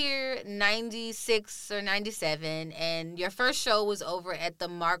came here 96 or 97, and your first show was over at the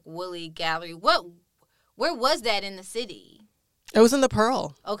Mark Woolley Gallery. Where was that in the city? It was in the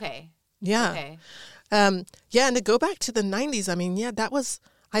Pearl. Okay. Yeah. Okay. Yeah, and to go back to the 90s, I mean, yeah, that was,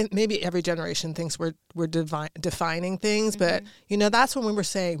 maybe every generation thinks we're defining things, but, you know, that's when we were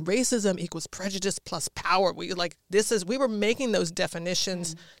saying racism equals prejudice plus power. We were making those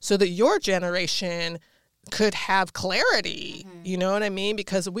definitions so that your generation could have clarity, you know what I mean?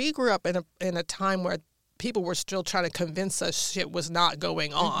 Because we grew up in a time where people were still trying to convince us shit was not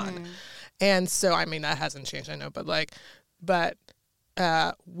going on. And so, I mean, that hasn't changed, I know, but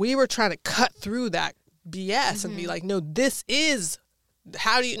we were trying to cut through that BS and be like, no, this is,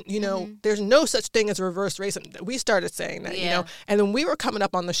 how do you know, there's no such thing as reverse racism. We started saying that, you know, and then we were coming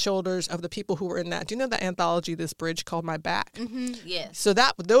up on the shoulders of the people who were in that. Do you know the anthology, This Bridge Called My Back? Yes. So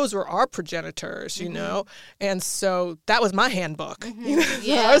those were our progenitors, you know, and so that was my handbook. You know?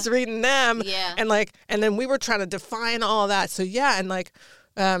 So I was reading them, and then we were trying to define all that. So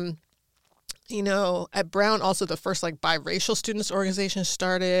and you know, at Brown, also the first biracial students organization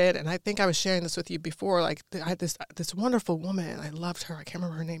started, and I think I was sharing this with you before. Like, I had this wonderful woman, I loved her. I can't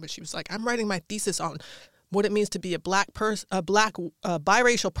remember her name, but she was like, "I'm writing my thesis on what it means to be a biracial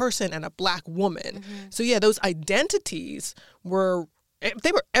person and a black woman." So yeah, those identities were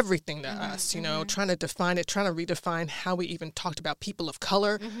everything to us, you know, trying to define it, trying to redefine how we even talked about people of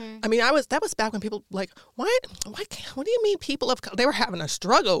color. I mean, that was back when people what do you mean people of color? They were having a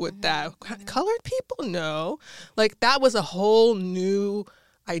struggle with that. Colored people? No. Like, that was a whole new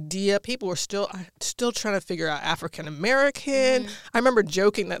idea. People were still trying to figure out African American. I remember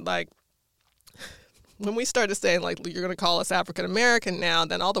joking that when we started saying you're going to call us African American now,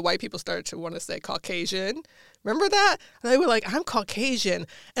 then all the white people started to want to say Caucasian. Remember that? And they were like, "I'm Caucasian."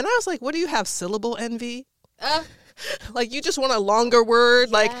 And I was like, "What do you have, syllable envy?" You just want a longer word.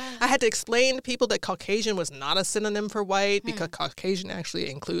 Yeah. I had to explain to people that Caucasian was not a synonym for white, because Caucasian actually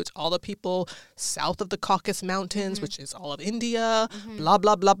includes all the people south of the Caucasus Mountains, which is all of India, blah,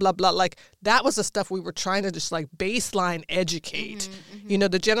 blah, blah, blah, blah. That was the stuff we were trying to just baseline educate. You know,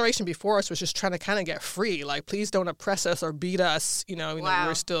 the generation before us was just trying to kind of get free. Please don't oppress us or beat us. You know,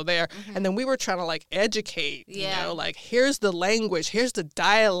 we're still there. And then we were trying to educate, you know, here's the language, here's the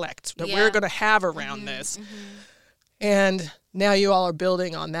dialect that we're going to have around this. And now you all are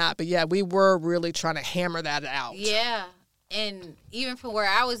building on that. But yeah, we were really trying to hammer that out. Yeah. And even from where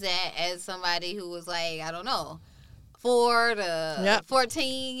I was at, as somebody who was 4 to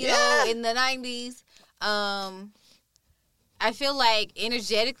 14, you know, in the 90s, I feel like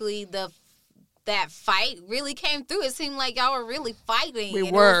energetically that fight really came through. It seemed like y'all were really fighting. We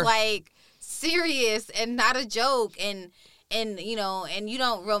were. It was serious and not a joke. And you know, and you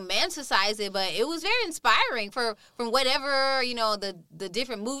don't romanticize it, but it was very inspiring from whatever, you know, the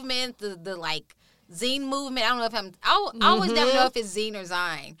different movements, the zine movement. I don't know if I always never know if it's zine or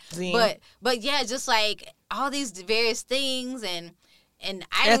zine. But yeah, just all these various things and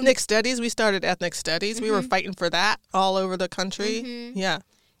ethnic studies. We started ethnic studies. We were fighting for that all over the country.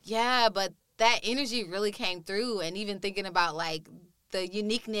 Yeah, but that energy really came through. And even thinking about the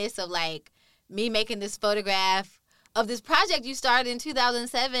uniqueness of me making this photograph of this project you started in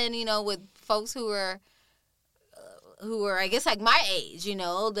 2007, you know, with folks who were I guess my age, you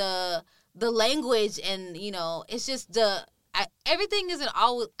know, the language, and you know, it's just everything isn't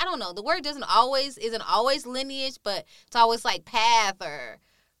always, I don't know, the word isn't always lineage, but it's always path or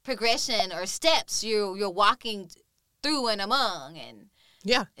progression or steps you're walking through and among, and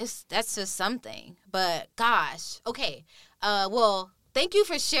that's just something. But gosh, okay, well, thank you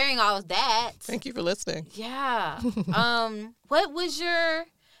for sharing all of that. Thank you for listening. Yeah. What was your,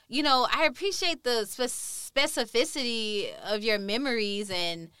 you know, I appreciate the specificity of your memories,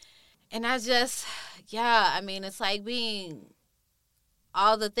 and I just, I mean, it's being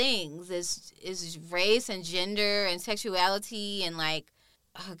all the things is race and gender and sexuality, and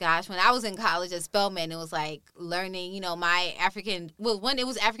oh gosh, when I was in college at Spelman, it was learning, you know, my African, well, it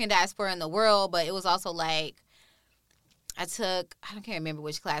was African diaspora in the world, but it was also I can't remember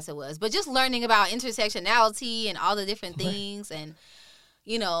which class it was, but just learning about intersectionality and all the different things, and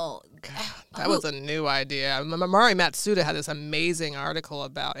you know, that was a new idea. Mari Matsuda had this amazing article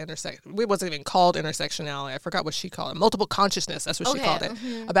about it wasn't even called intersectionality. I forgot what she called it. Multiple consciousness. That's what she called it.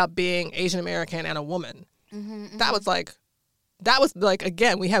 About being Asian American and a woman. That was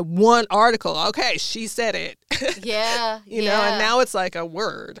again, we had one article. Okay, she said it. Yeah. you know, and now it's like a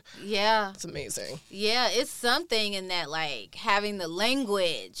word. Yeah. It's amazing. Yeah, it's something in that, like, having the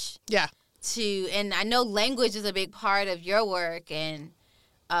language. Yeah. And I know language is a big part of your work, and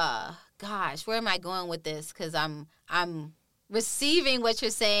gosh, where am I going with this? Because I'm receiving what you're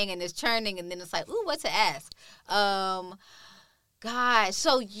saying, and it's churning, and then it's like, ooh, what to ask? Gosh,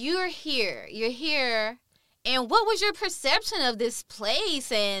 so you're here, and what was your perception of this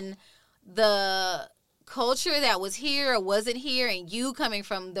place and the culture that was here or wasn't here, and you coming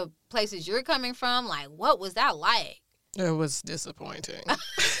from the places you're coming from? Like, what was that like? It was disappointing.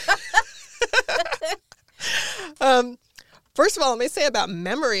 First of all, let me say about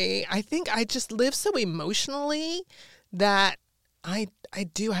memory, I think I just live so emotionally that I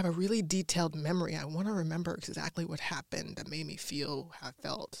do have a really detailed memory. I want to remember exactly what happened that made me feel how I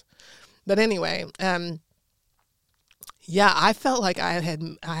felt. But anyway, yeah, I felt like I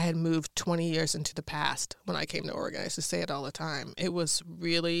had moved 20 years into the past when I came to Oregon. I used to say it all the time. It was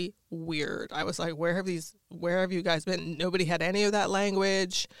really weird. I was like, where have you guys been? Nobody had any of that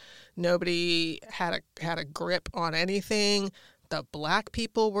language. Nobody had a grip on anything. The Black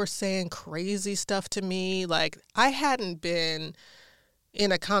people were saying crazy stuff to me. Like, I hadn't been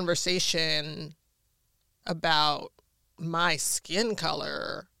in a conversation about my skin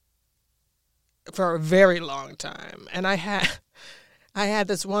color for a very long time. And I had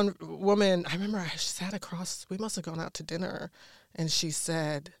this one woman, I remember I sat across, we must have gone out to dinner, and she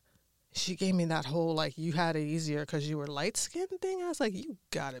gave me that whole, like, you had it easier because you were light-skinned thing. I was like, you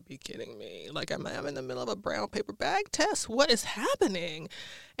gotta be kidding me. Like, I'm in the middle of a brown paper bag test. What is happening?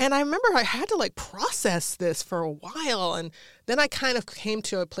 And I remember I had to, like, process this for a while. And then I kind of came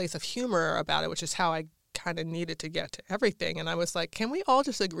to a place of humor about it, which is how I kind of needed to get to everything. And I was like, can we all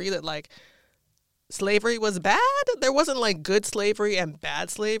just agree that, like, slavery was bad? There wasn't, like, good slavery and bad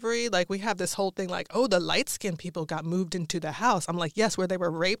slavery. Like, we have this whole thing like, oh, the light-skinned people got moved into the house. I'm like, yes, where they were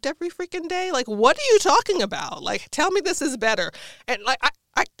raped every freaking day? Like, what are you talking about? Like, tell me this is better. And, like,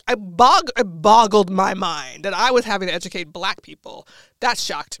 I boggled my mind that I was having to educate Black people. That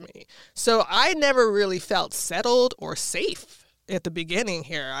shocked me. So I never really felt settled or safe at the beginning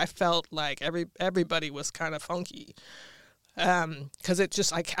here. I felt like everybody was kind of funky. Because it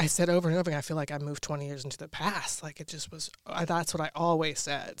just, I said over and over again, I feel like I moved 20 years into the past. Like, it just was, that's what I always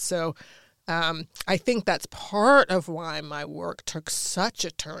said. So I think that's part of why my work took such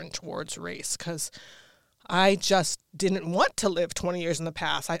a turn towards race, because I just didn't want to live 20 years in the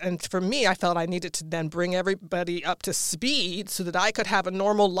past. And for me, I felt I needed to then bring everybody up to speed so that I could have a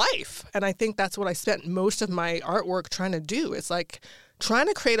normal life. And I think that's what I spent most of my artwork trying to do. It's like trying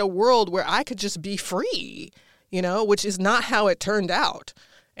to create a world where I could just be free, you know, which is not how it turned out.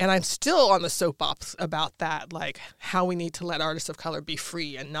 And I'm still on the soapbox about that, like how we need to let artists of color be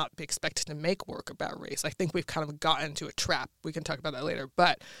free and not be expected to make work about race. I think we've kind of gotten into a trap. We can talk about that later.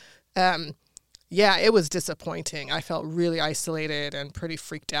 But yeah, it was disappointing. I felt really isolated and pretty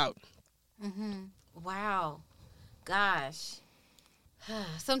freaked out. Mm-hmm. Wow. Gosh.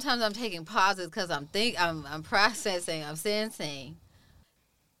 Sometimes I'm taking pauses because I'm processing, I'm sensing.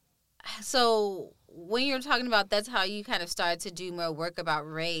 So when you're talking about that's how you kind of started to do more work about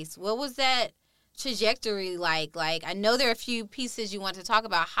race, what was that trajectory like? Like, I know there are a few pieces you want to talk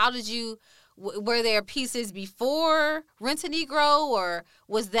about. How did you, were there pieces before Rent a Negro, or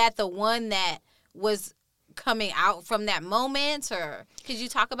was that the one that was coming out from that moment? Or could you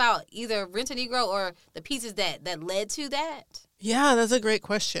talk about either Rent a Negro or the pieces that led to that? Yeah, that's a great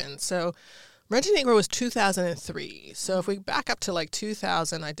question. So Rent a Negro was 2003. So if we back up to like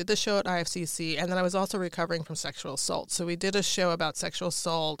 2000, I did the show at IFCC, and then I was also recovering from sexual assault. So we did a show about sexual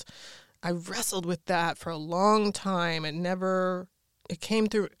assault. I wrestled with that for a long time. It came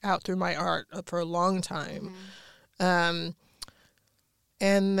out through my art for a long time. Mm-hmm.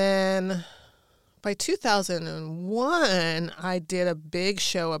 And then by 2001, I did a big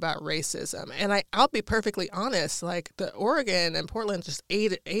show about racism. And I'll be perfectly honest, like, the Oregon and Portland just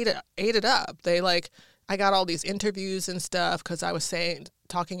ate it up. I got all these interviews and stuff because I was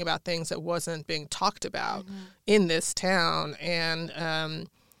talking about things that wasn't being talked about in this town. And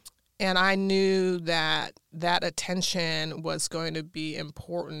I knew that attention was going to be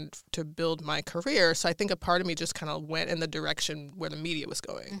important to build my career. So I think a part of me just kind of went in the direction where the media was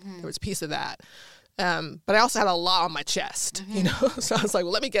going. Mm-hmm. There was a piece of that. But I also had a lot on my chest, you know? So I was like,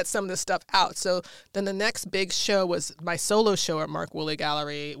 well, let me get some of this stuff out. So then the next big show was my solo show at Mark Woolley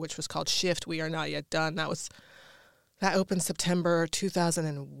Gallery, which was called Shift, We Are Not Yet Done. That opened September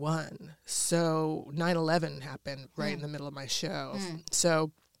 2001. So 9/11 happened right in the middle of my show.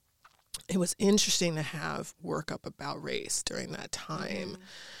 So it was interesting to have work up about race during that time.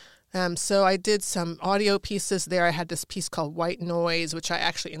 So I did some audio pieces there. I had this piece called White Noise, which I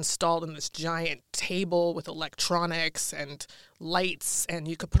actually installed in this giant table with electronics and lights. And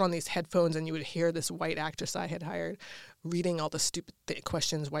you could put on these headphones and you would hear this white actress I had hired reading all the stupid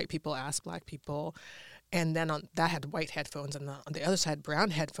questions white people ask black people. And then that had white headphones, and on the other side, brown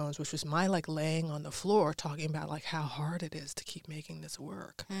headphones, which was my laying on the floor talking about how hard it is to keep making this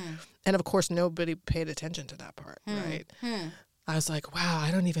work. And of course, nobody paid attention to that part, right? I was like, wow,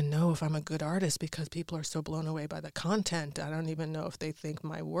 I don't even know if I'm a good artist because people are so blown away by the content. I don't even know if they think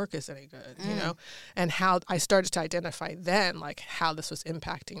my work is any good, you know? And how I started to identify then, how this was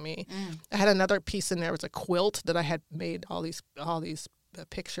impacting me. I had another piece in there, was a quilt that I had made all these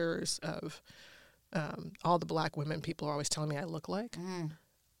pictures of all the black women people are always telling me I look like,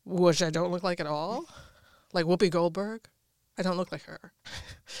 which I don't look like at all. Like Whoopi Goldberg. I don't look like her.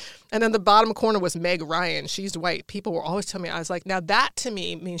 And then the bottom corner was Meg Ryan. She's white. People were always telling me, I was like, now that to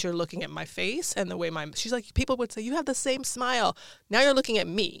me means you're looking at my face and the way she's like, people would say, you have the same smile. Now you're looking at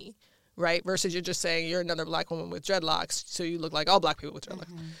me, right? Versus you're just saying you're another black woman with dreadlocks, so you look like all black people with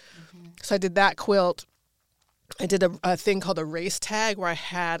dreadlocks. So I did that quilt. I did a thing called a race tag where I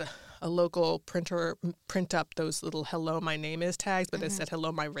had a local printer print up those little hello, my name is tags, but it said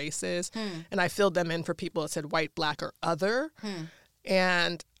hello, my race is. And I filled them in for people that said white, black, or other.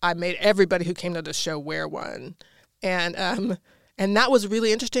 And I made everybody who came to the show wear one. And that was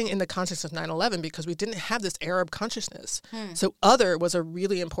really interesting in the context of 9/11 because we didn't have this Arab consciousness. So other was a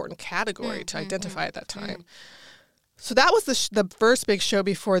really important category to identify at that time. So that was the first big show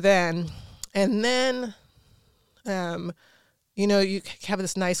before then. And then... you have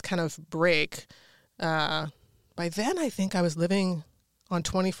this nice kind of break. By then, I think I was living on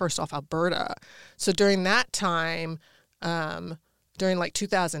 21st off Alberta. So during that time, during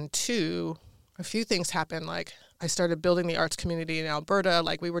 2002, a few things happened. I started building the arts community in Alberta.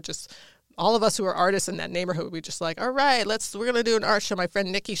 We were just, all of us who were artists in that neighborhood, we just all right, we're going to do an art show. My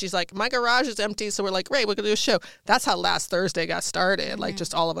friend Nikki, she's like, my garage is empty. So we're like, great, we're going to do a show. That's how Last Thursday got started.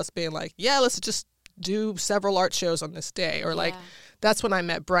 Just all of us being like, yeah, let's just do several art shows on this day. Or that's when I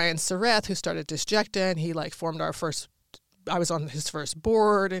met Brian Sareth, who started Disjecta, and he formed our first, I was on his first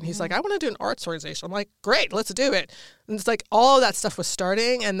board, and he's like, I want to do an arts organization. I'm like, great, let's do it. And it's all of that stuff was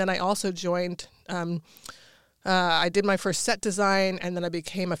starting. And then I also joined, I did my first set design, and then I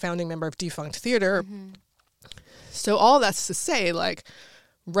became a founding member of Defunct Theater. So all that's to say,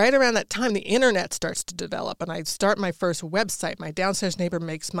 right around that time, the internet starts to develop, and I start my first website. My downstairs neighbor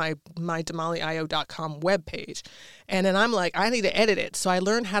makes my DamaliAyo.com webpage. And then I'm like, I need to edit it. So I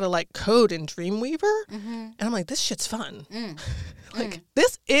learned how to code in Dreamweaver. And I'm like, this shit's fun.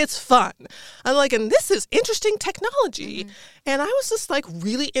 This is fun. I'm like, and this is interesting technology. And I was just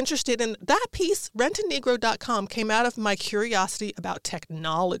really interested in that piece. Rentanegro.com came out of my curiosity about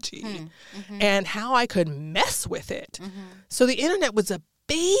technology and how I could mess with it. So the internet was a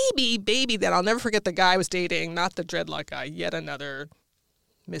baby that I'll never forget. The guy I was dating, not the dreadlock guy, yet another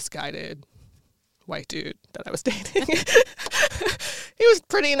misguided white dude that I was dating. He was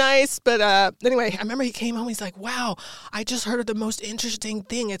pretty nice, but anyway, I remember he came home, he's like, wow, I just heard of the most interesting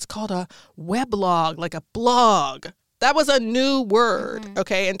thing. It's called a weblog, a blog. That was a new word,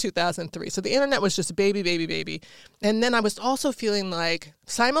 in 2003. So the internet was just baby. And then I was also feeling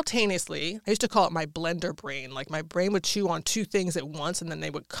simultaneously, I used to call it my blender brain. My brain would chew on two things at once, and then they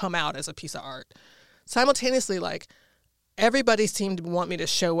would come out as a piece of art. Simultaneously, everybody seemed to want me to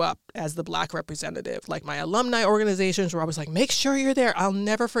show up as the black representative. My alumni organizations where I was like, make sure you're there. I'll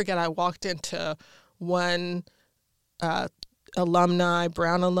never forget, I walked into one brown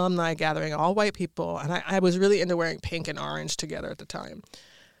alumni gathering, all white people. And I was really into wearing pink and orange together at the time.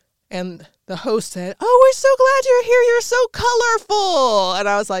 And the host said, oh, we're so glad you're here. You're so colorful. And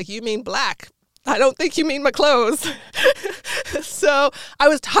I was like, you mean black? I don't think you mean my clothes. So I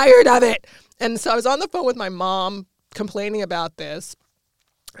was tired of it. And so I was on the phone with my mom complaining about this.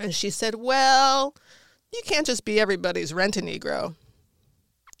 And she said, well, you can't just be everybody's Rent-A-Negro.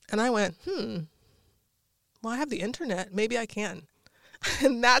 And I went, well, I have the internet. Maybe I can.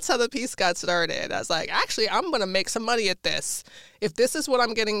 And that's how the piece got started. I was like, actually, I'm going to make some money at this. If this is what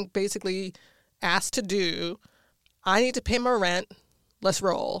I'm getting basically asked to do, I need to pay my rent. Let's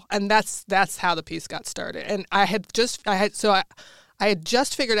roll. And that's how the piece got started. And I had just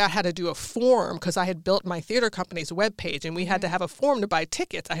figured out how to do a form because I had built my theater company's webpage, and we had to have a form to buy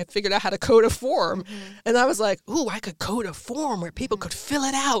tickets. I had figured out how to code a form. And I was like, ooh, I could code a form where people could fill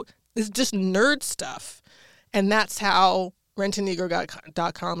it out. It's just nerd stuff. And that's how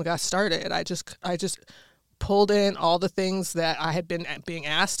Rentanegro.com got started. I just pulled in all the things that I had been being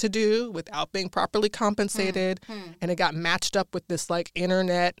asked to do without being properly compensated. And it got matched up with this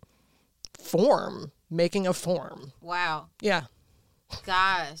internet making a form. Wow. Yeah.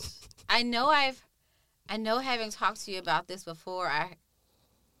 Gosh. I know having talked to you about this before,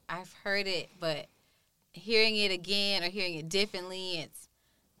 I've heard it, but hearing it again or hearing it differently,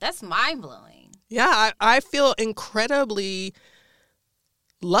 that's mind-blowing. Yeah, I feel incredibly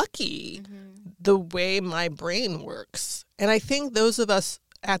lucky the way my brain works. And I think those of us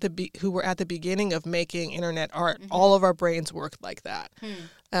who were at the beginning of making internet art, all of our brains worked like that.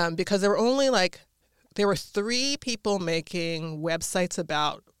 Because there were 3 people making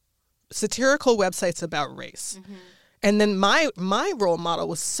satirical websites about race. And then my role model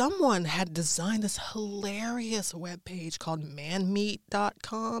was someone had designed this hilarious webpage called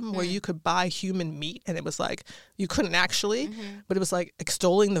manmeat.com where you could buy human meat, and it was like, you couldn't actually, but it was like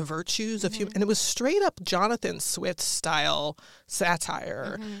extolling the virtues of human, and it was straight up Jonathan Swift style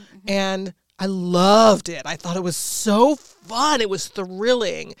satire. And I loved it. I thought it was so fun. It was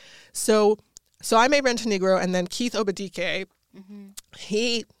thrilling. So I made Rent a Negro, and then Keith Obadike,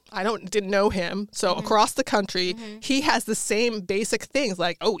 I didn't know him. So across the country, he has the same basic things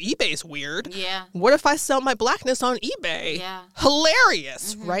like, oh, eBay's weird. Yeah. What if I sell my blackness on eBay? Yeah.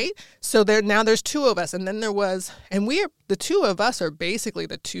 Hilarious, right? So now there's 2 of us. And then the 2 of us are basically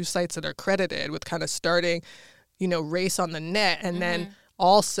the 2 sites that are credited with kind of starting, race on the net. And then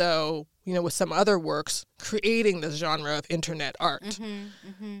also, with some other works, creating this genre of internet art.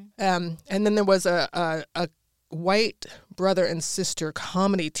 And then there was a white brother and sister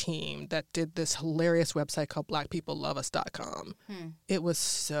comedy team that did this hilarious website called blackpeopleloveus.com. It was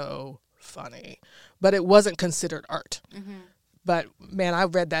so funny, but it wasn't considered art. But man, I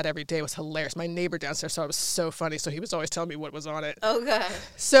read that every day. It was hilarious. My neighbor downstairs thought it was so funny, so he was always telling me what was on it. Okay.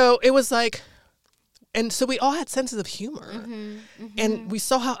 So it was like, and so we all had senses of humor, and we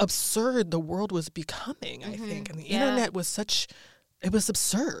saw how absurd the world was becoming, I think, and the internet was it was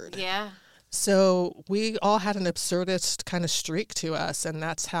absurd. Yeah. So we all had an absurdist kind of streak to us, and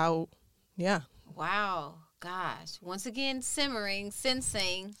that's how, yeah. Wow. Gosh. Once again,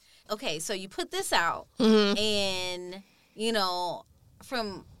 sensing. Okay, so you put this out, and,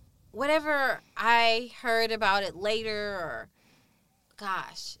 from whatever I heard about it later,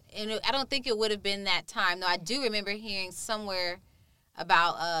 and I don't think it would have been that time. Though I do remember hearing somewhere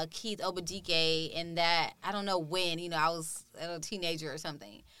about Keith Obadike, and that, I don't know when, I was a teenager or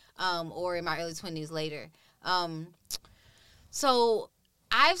something. Or in my early 20s later. So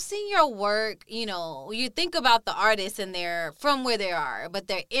I've seen your work, you think about the artists and they're from where they are, but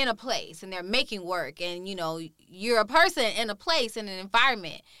they're in a place and they're making work. And, you're a person in a place, in an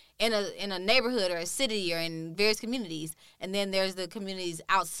environment, in a neighborhood or a city or in various communities. And then there's the communities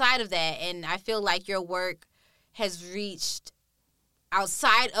outside of that. And I feel like your work has reached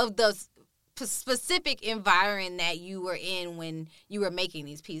outside of the specific environment that you were in when you were making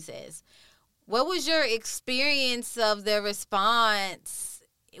these pieces. What was your experience of the response,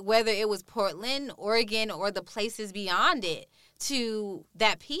 whether it was Portland, Oregon, or the places beyond it, to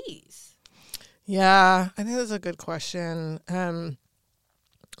that piece? Yeah, I think that's a good question. I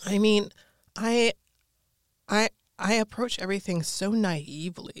mean, I approach everything so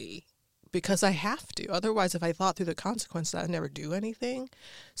naively, because I have to. Otherwise, if I thought through the consequences, I'd never do anything.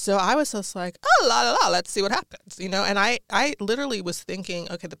 So I was just like, oh, la, la, la, let's see what happens, And I literally was thinking,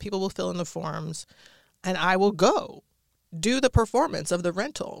 okay, the people will fill in the forms, and I will go do the performance of the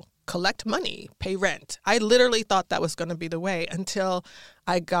rental, collect money, pay rent. I literally thought that was going to be the way until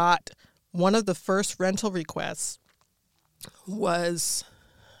I got one of the first rental requests was,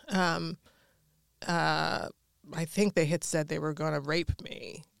 I think they had said they were going to rape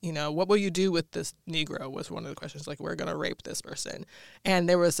me. What will you do with this Negro was one of the questions. Like, we're going to rape this person. And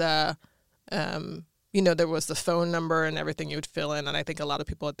there was there was the phone number and everything you would fill in. And I think a lot of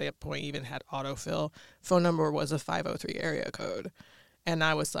people at that point even had autofill. Phone number was a 503 area code. And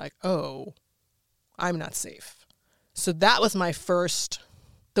I was like, oh, I'm not safe. So that was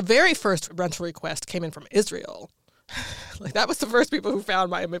the very first rental request came in from Israel. Like, that was the first people who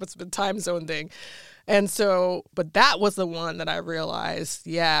found it was the time zone thing. And so, but that was the one that I realized,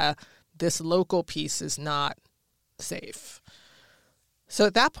 yeah, this local piece is not safe. So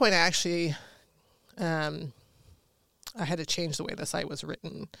at that point, I actually, I had to change the way the site was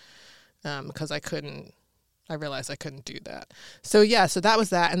written, because I realized I couldn't do that. So yeah, so that was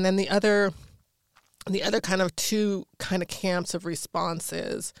that. And then the other kind of 2 kind of camps of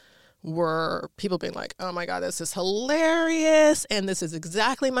responses were people being like, oh my God, this is hilarious, and this is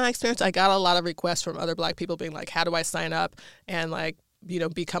exactly my experience. I got a lot of requests from other Black people being like, how do I sign up? And like,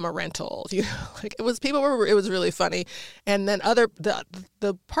 become a rental. Like it was really funny. And then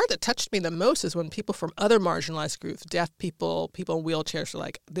the part that touched me the most is when people from other marginalized groups, deaf people, people in wheelchairs, were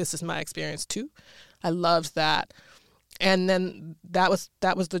like, "This is my experience too." I loved that. And then that was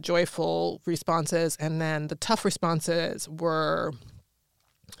the joyful responses, and then the tough responses were,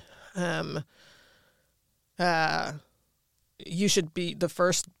 you should be the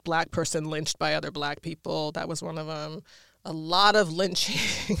first Black person lynched by other Black people. That was one of them. A lot of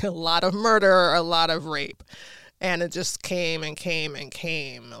lynching, a lot of murder, a lot of rape. And it just came and came and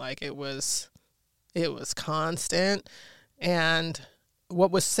came. Like it was constant. And what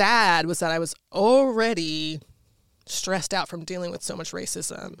was sad was that I was already stressed out from dealing with so much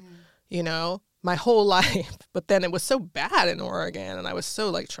racism, my whole life. But then it was so bad in Oregon, and I was so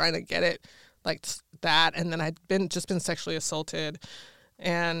like trying to get it like that. And then I'd been sexually assaulted,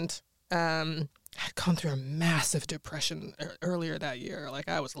 and I'd gone through a massive depression earlier that year. Like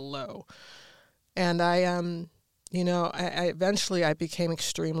I was low, and I eventually I became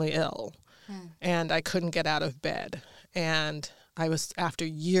extremely ill, and I couldn't get out of bed. And I was, took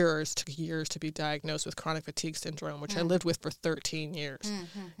years to be diagnosed with chronic fatigue syndrome, which I lived with for 13 years.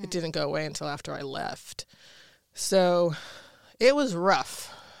 It didn't go away until after I left. So it was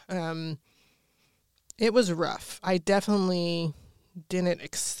rough. It was rough. I definitely didn't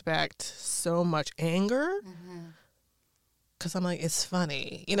expect so much anger, because I'm like, it's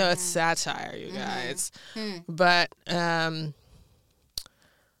funny. It's satire, you guys. But,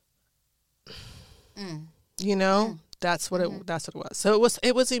 that's what it was. So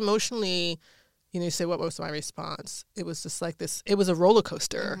it was emotionally, you say, what was my response? It was just like this. It was a roller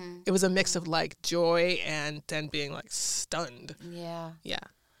coaster. It was a mix of like joy and then being like stunned. Yeah. Yeah.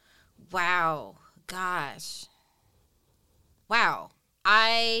 Wow. Gosh. Wow.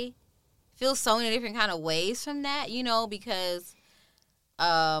 I feel so many different kind of ways from that, because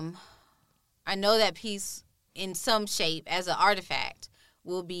I know that piece in some shape as an artifact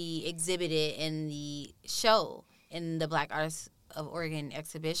will be exhibited in the show, in the Black Artists of Oregon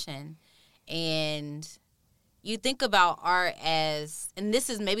exhibition. And you think about art as, and this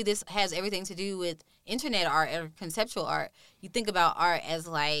has everything to do with internet art or conceptual art. You think about art as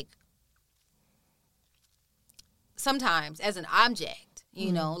like, sometimes as an object,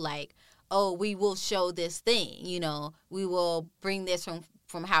 like, oh, we will show this thing, we will bring this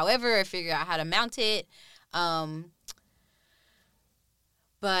from however, figure out how to mount it.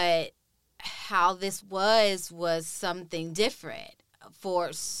 But how this was something different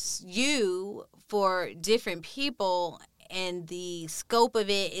for you, for different people, and the scope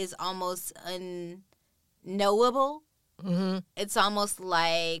of it is almost unknowable. It's almost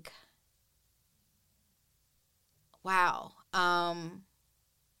like, wow. And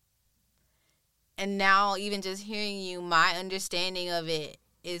now even just hearing you, my understanding of it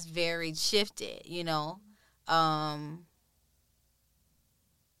is very shifted,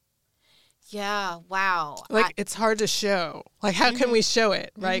 Yeah, wow. Like, it's hard to show. Like, how can we show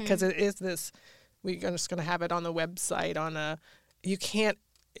it, right? Because it is this, we're just going to have it on the website, you can't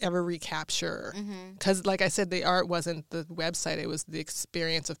ever recapture. Because, like I said, the art wasn't the website. It was the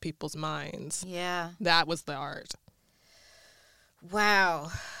experience of people's minds. Yeah. That was the art.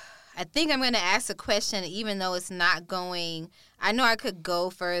 Wow. I think I'm going to ask a question, even though it's not going, I know I could go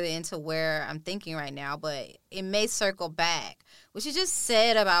further into where I'm thinking right now, but it may circle back. What you just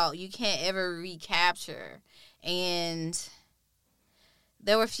said about you can't ever recapture. And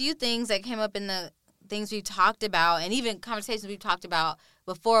there were a few things that came up in the things we talked about, and even conversations we've talked about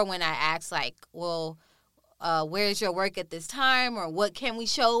before, when I asked, like, well, where's your work at this time, or what can we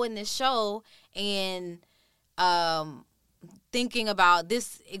show in this show? And thinking about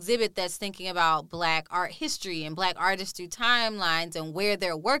this exhibit that's thinking about Black art history and Black artists through timelines and where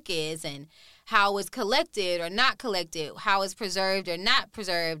their work is and how it's collected or not collected, how it's preserved or not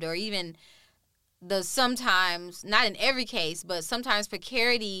preserved, or even the sometimes, not in every case, but sometimes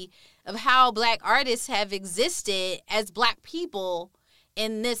precarity of how Black artists have existed as Black people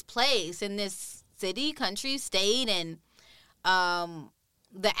in this place, in this city, country, state, and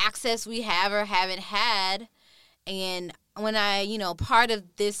the access we have or haven't had. And when part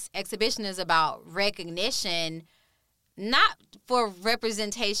of this exhibition is about recognition, not for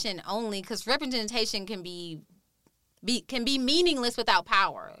representation only, because representation can be meaningless without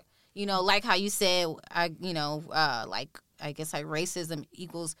power. Like how you said, I guess like racism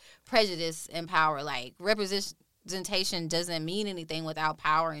equals prejudice and power. Like representation doesn't mean anything without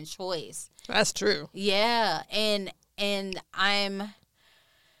power and choice. That's true. Yeah, and I'm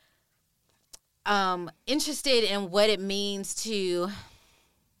interested in what it means to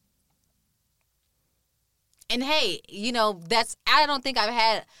And hey, you know, I don't think I've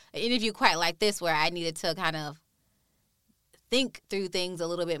had an interview quite like this where I needed to kind of think through things a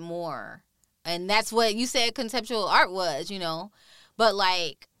little bit more. And that's what you said conceptual art was, you know. But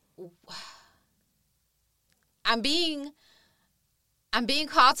like, I'm being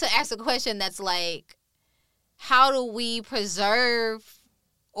called to ask a question that's like, how do we preserve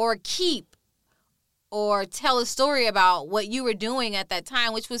or keep or tell a story about what you were doing at that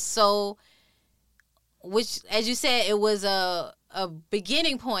time, which, as you said, it was a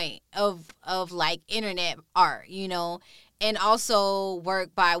beginning point of like internet art, you know, and also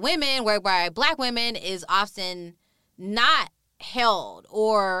work by Black women is often not held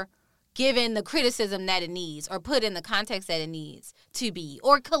or given the criticism that it needs or put in the context that it needs to be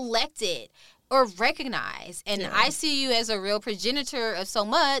or collected or recognized. And I see you as a real progenitor of so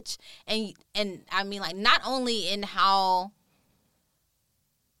much. And I mean, like, not only in how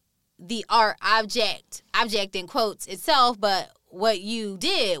the art object in quotes itself, but what you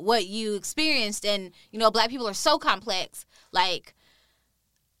did, what you experienced. And, you know, Black people are so complex. Like,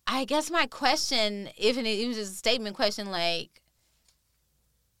 I guess my question, even it was just a statement question, like,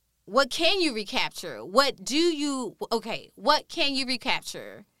 what can you recapture? What can you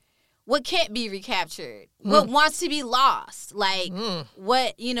recapture? What can't be recaptured? What wants to be lost? Like,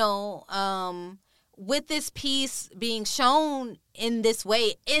 what, you know, with this piece being shown in this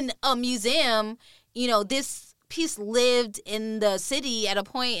way in a museum, you know, this piece lived in the city at a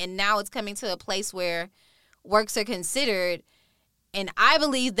point, and now it's coming to a place where works are considered. And I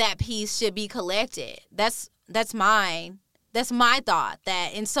believe that piece should be collected. That's mine. That's my thought,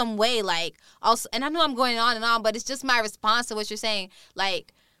 that in some way, like, also, and I know I'm going on and on, but it's just my response to what you're saying.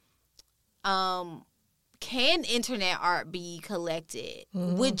 Like, can internet art be collected?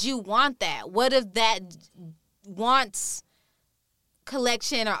 Mm-hmm. Would you want that? What if that wants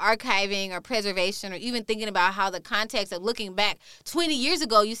collection or archiving or preservation, or even thinking about how the context of looking back 20 years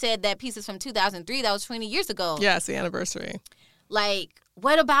ago, you said that piece is from 2003. That was 20 years ago. Yeah, it's the anniversary. Like,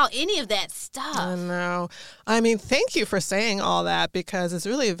 what about any of that stuff? I know. I mean, thank you for saying all that, because it's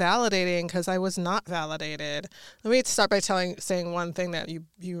really validating, because I was not validated. Let me start by saying one thing that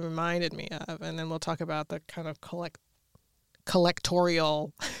you reminded me of, and then we'll talk about the kind of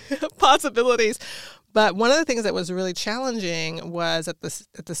collectorial possibilities. But one of the things that was really challenging was at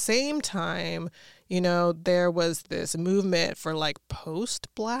the same time, you know, there was this movement for like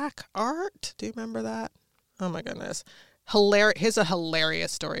post-Black art. Do you remember that? Oh my goodness. Here's a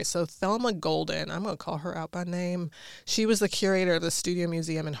hilarious story. So Thelma Golden, I'm going to call her out by name. She was the curator of the Studio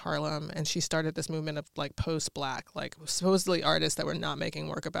Museum in Harlem, and she started this movement of like post-Black, like supposedly artists that were not making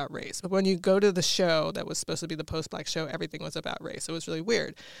work about race. But when you go to the show that was supposed to be the post-Black show, everything was about race. It was really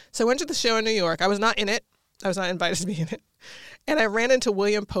weird. So I went to the show in New York. I was not in it. I was not invited to be in it. And I ran into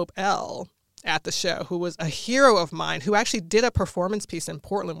William Pope L. at the show, who was a hero of mine, who actually did a performance piece in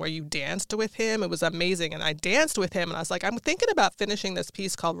Portland where you danced with him. It was amazing. And I danced with him, and I was like, I'm thinking about finishing this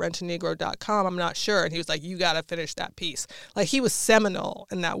piece called rentanegro.com. I'm not sure. And he was like, you got to finish that piece. Like, he was seminal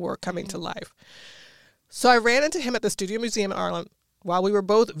in that work coming to life. So I ran into him at the Studio Museum in Harlem while we were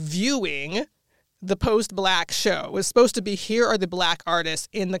both viewing the post-Black show. It was supposed to be, here are the Black artists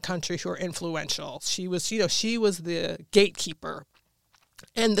in the country who are influential. She was the gatekeeper.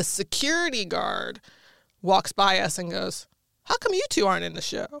 And the security guard walks by us and goes, how come you two aren't in the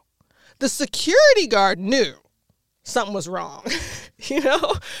show? The security guard knew something was wrong, you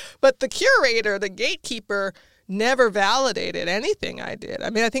know? But the curator, the gatekeeper, never validated anything I did.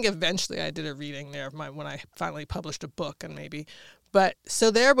 I mean, I think eventually I did a reading there of when I finally published a book, and maybe. But so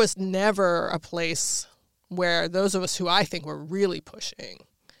there was never a place where those of us who I think were really pushing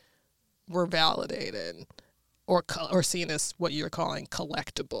were validated. Or seen as what you're calling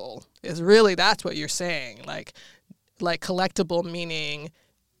collectible. Is really, that's what you're saying. Like collectible meaning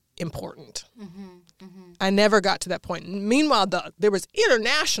important. Mm-hmm, mm-hmm. I never got to that point. Meanwhile, there was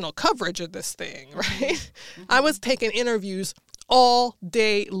international coverage of this thing, right? Mm-hmm. I was taking interviews all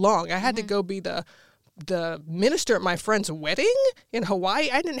day long. I had to go be the minister at my friend's wedding in Hawaii.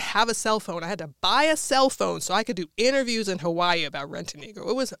 I didn't have a cell phone. I had to buy a cell phone so I could do interviews in Hawaii about Rentanegro.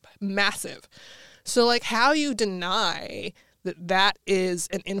 It was massive. So, like, how you deny that is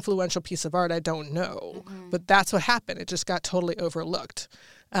an influential piece of art, I don't know. Mm-hmm. But that's what happened. It just got totally overlooked.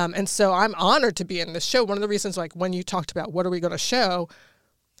 And so I'm honored to be in this show. One of the reasons, like, when you talked about what are we going to show,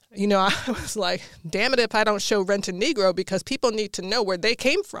 you know, I was like, damn it if I don't show Rentanegro, because people need to know where they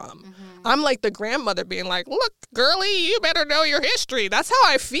came from. Mm-hmm. I'm like the grandmother being like, look, girlie, you better know your history. That's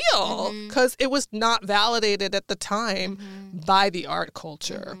how I feel, because it was not validated at the time by the art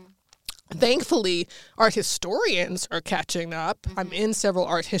culture. Mm-hmm. Thankfully, art historians are catching up. I'm in several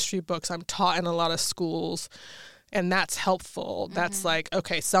art history books. I'm taught in a lot of schools, and that's helpful. That's like,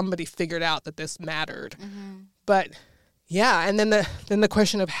 okay, somebody figured out that this mattered. But yeah, and then the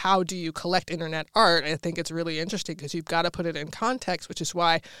question of how do you collect internet art, I think it's really interesting because you've got to put it in context, which is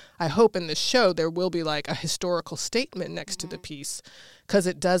why I hope in this show there will be like a historical statement next to the piece, because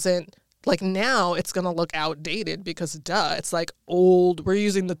it doesn't, like now it's going to look outdated because it's like old. We're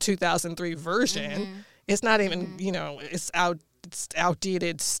using the 2003 version. It's not even, it's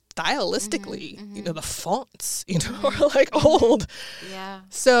outdated stylistically. The fonts, are like old. Yeah.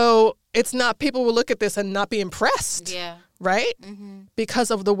 So it's not, people will look at this and not be impressed. Yeah. Right?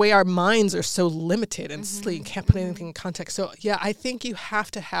 Because of the way our minds are so limited and sleek, can't put anything in context. So yeah, I think you have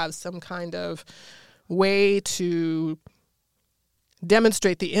to have some kind of way to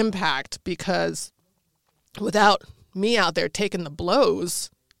demonstrate the impact, because without me out there taking the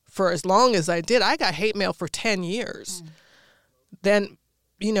blows for as long as I did, I got hate mail for 10 years. Then,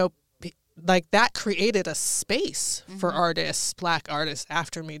 like that created a space for artists, Black artists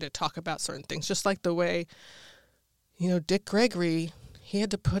after me to talk about certain things. Just like the way, Dick Gregory, he had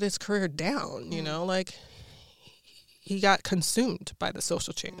to put his career down, like he got consumed by the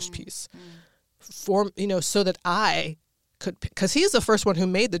social change piece so that I could, because he's the first one who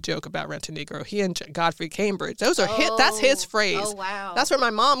made the joke about Rent a Negro. He and Godfrey Cambridge. Those are that's his phrase. Oh, wow. That's where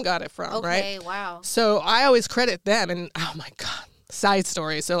my mom got it from, right? Okay, wow. So I always credit them. And oh my God, side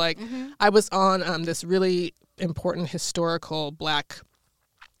story. So like I was on this really important historical Black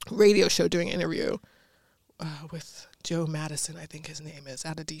radio show doing an interview with Joe Madison, I think his name is,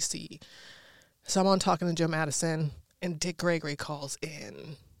 out of D.C. So I'm on talking to Joe Madison, and Dick Gregory calls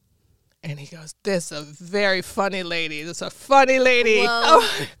in. And he goes, "This is a very funny lady. This is a funny lady." Whoa.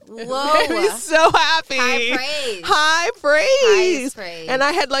 Whoa. Made me so happy. High praise. High praise. Highest praise. And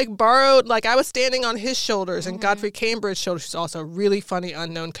I had borrowed, I was standing on his shoulders and Godfrey Cambridge's shoulders, who's also a really funny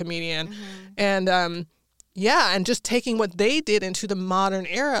unknown comedian. And and just taking what they did into the modern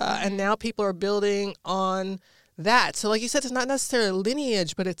era. And now people are building on that. So like you said, it's not necessarily a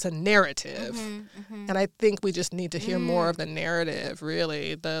lineage, but it's a narrative. And I think we just need to hear more of the narrative,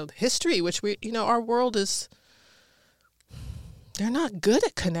 really. The history, which our world is, they're not good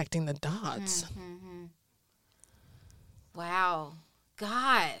at connecting the dots. Wow.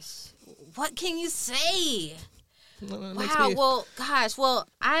 Gosh. What can you say? Wow. Well,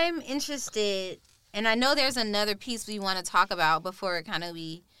 I'm interested, and I know there's another piece we want to talk about before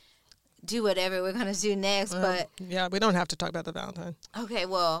we do whatever we're going to do next, but yeah, we don't have to talk about the Valentine. Okay,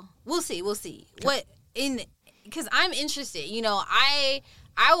 well, we'll see. Okay. Because I'm interested. I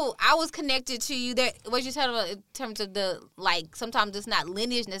was connected to you there. What you talking about in terms of the, sometimes it's not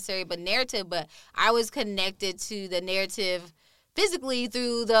lineage necessarily, but narrative, but I was connected to the narrative physically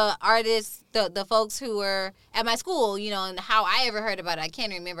through the artists, the folks who were at my school, and how I ever heard about it. I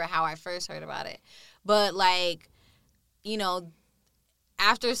can't remember how I first heard about it. But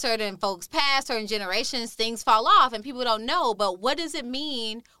after certain folks pass, certain generations, things fall off and people don't know. But what does it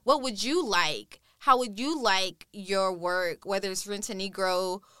mean? What would you like? How would you like your work, whether it's Rent a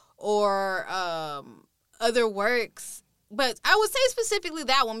Negro or other works? But I would say specifically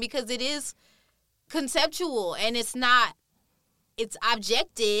that one because it is conceptual and it's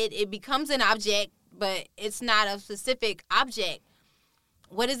objected. It becomes an object, but it's not a specific object.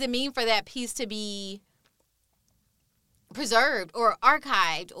 What does it mean for that piece to be preserved or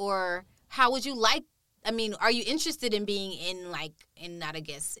archived, or how would you like? I mean, are you interested in being in in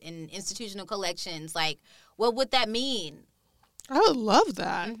institutional collections? What would that mean? I would love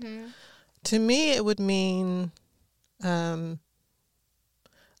that. To me, it would mean, I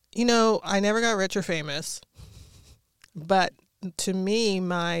never got rich or famous, but to me,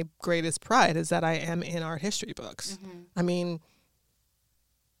 my greatest pride is that I am in art history books. I mean,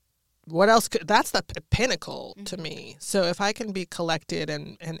 what else that's the pinnacle to me. So if I can be collected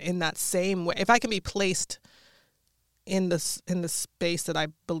and in that same way, if I can be placed in the space that I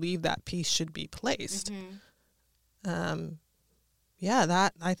believe that piece should be placed,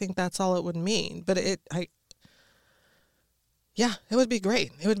 that I think that's all it would mean. But it would be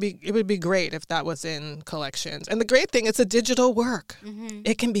great. It would be great if that was in collections. And the great thing, it's a digital work.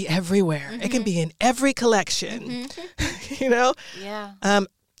 It can be everywhere. It can be in every collection. Yeah.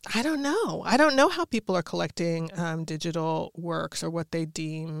 I don't know. I don't know how people are collecting digital works or what they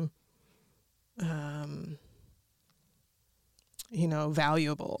deem,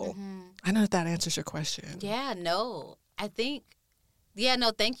 valuable. I don't know if that answers your question. Yeah, no. Thank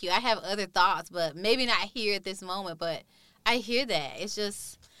you. I have other thoughts, but maybe not here at this moment, but I hear that. It's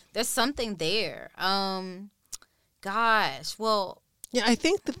just, there's something there. Gosh, well. Yeah, I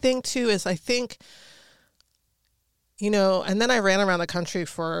think the thing too is and then I ran around the country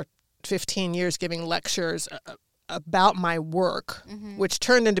for 15 years giving lectures about my work, which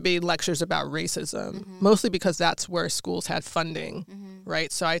turned into be lectures about racism, mostly because that's where schools had funding,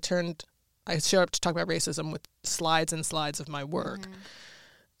 right? So I showed up to talk about racism with slides and slides of my work.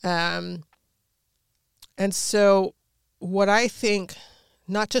 And so what I think,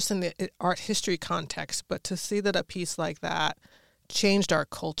 not just in the art history context, but to see that a piece like that changed our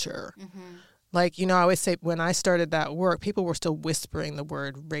culture. Like, I always say when I started that work, people were still whispering the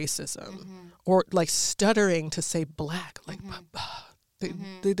word racism or like stuttering to say black, like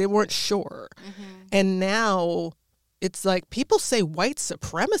they weren't sure. And now it's like people say white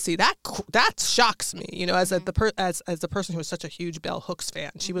supremacy. That shocks me, as the person who was such a huge Bell Hooks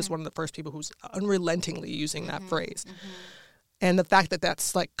fan. She was one of the first people who's unrelentingly using that phrase. And the fact that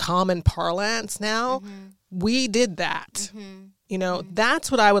that's like common parlance now, we did that.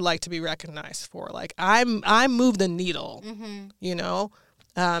 That's what I would like to be recognized for. Like I moved the needle,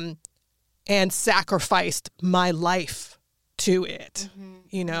 and sacrificed my life to it.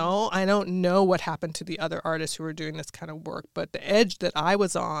 I don't know what happened to the other artists who were doing this kind of work, but the edge that I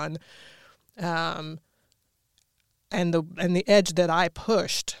was on, and the edge that I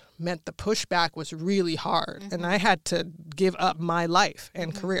pushed meant the pushback was really hard, and I had to give up my life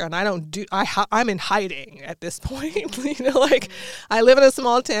and career. And I'm in hiding at this point. I live in a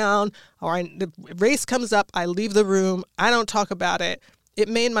small town, or the race comes up, I leave the room, I don't talk about it. It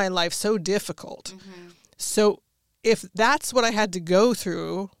made my life so difficult. So if that's what I had to go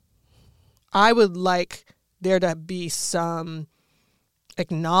through, I would like there to be some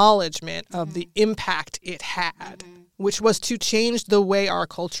acknowledgement of the impact it had, which was to change the way our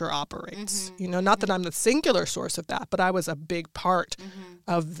culture operates. Not that I'm the singular source of that, but I was a big part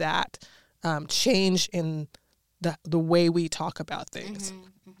of that change in the way we talk about things.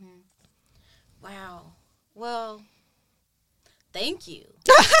 Wow. Well, thank you.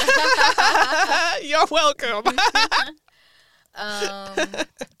 You're welcome.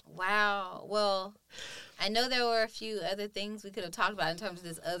 Wow. Well, I know there were a few other things we could have talked about in terms of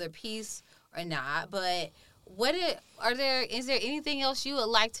this other piece or not, but is there anything else you would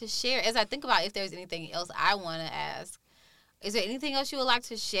like to share? As I think about if there's anything else I want to ask, is there anything else you would like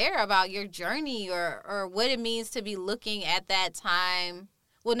to share about your journey or what it means to be looking at that time?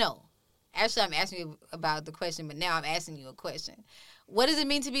 Well, no. Actually, I'm asking you about the question, but now I'm asking you a question. What does it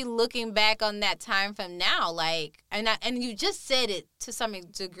mean to be looking back on that time from now? Like, and you just said it to some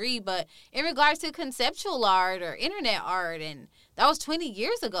degree, but in regards to conceptual art or internet art, and that was 20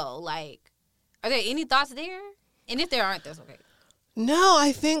 years ago. Like, are there any thoughts there? And if there aren't, that's okay. No,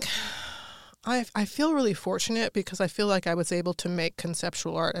 I think I feel really fortunate because I feel like I was able to make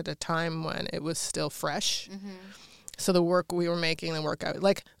conceptual art at a time when it was still fresh. So the work we were making,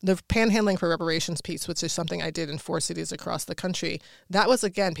 like the Panhandling for Reparations piece, which is something I did in 4 cities across the country, that was,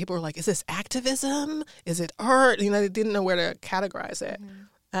 again, people were like, is this activism? Is it art? They didn't know where to categorize it.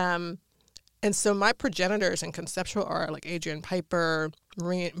 And so my progenitors in conceptual art, like Adrienne Piper,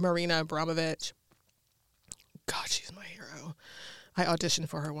 Marina Abramovich, God, she's my hero. I auditioned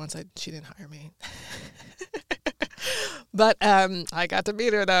for her once. She didn't hire me. But I got to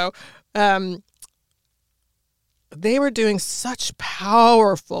meet her, though. They were doing such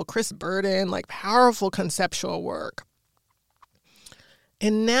powerful, Chris Burden, like powerful conceptual work.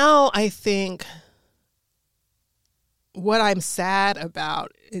 And now I think what I'm sad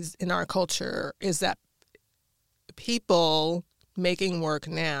about is in our culture is that people making work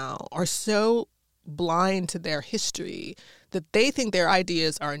now are so blind to their history that they think their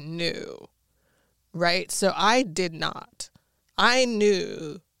ideas are new, right? So I did not. I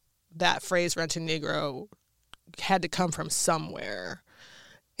knew that phrase Rancho Negro had to come from somewhere.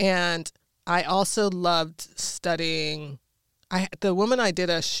 And I also loved studying. The woman I did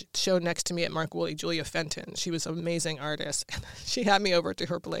a show next to me at Mark Woolley, Julia Fenton, she was an amazing artist. And she had me over to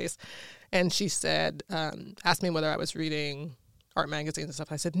her place and she said, asked me whether I was reading art magazines and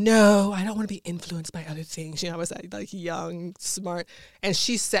stuff. I said, no, I don't want to be influenced by other things. I was like young, smart. And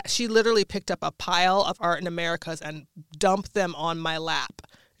she literally picked up a pile of Art in Americas and dumped them on my lap.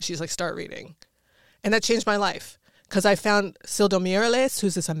 She's like, start reading. And that changed my life because I found Cildo Mireles,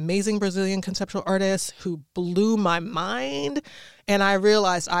 who's this amazing Brazilian conceptual artist who blew my mind. And I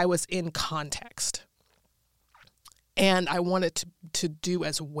realized I was in context. And I wanted to do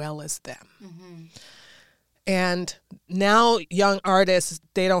as well as them. And now young artists,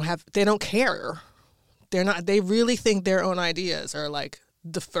 they don't care. They really think their own ideas are like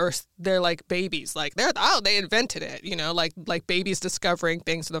they're like babies, like they invented it, like babies discovering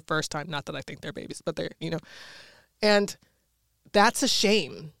things for the first time. Not that I think they're babies, but they're, and that's a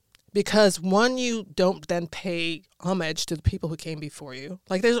shame. Because one, you don't then pay homage to the people who came before you.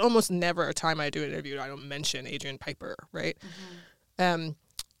 Like, there's almost never a time I do an interview I don't mention Adrian Piper, right?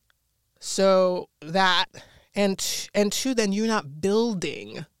 So that, and two, then you're not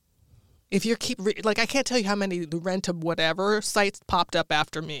building. If you keep, like, I can't tell you how many rent a whatever sites popped up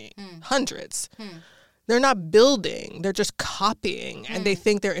after me. Hundreds. They're not building. They're just copying, and they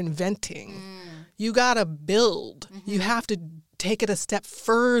think they're inventing. You got to build. You have to take it a step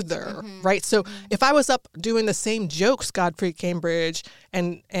further, right? So if I was up doing the same jokes Godfrey Cambridge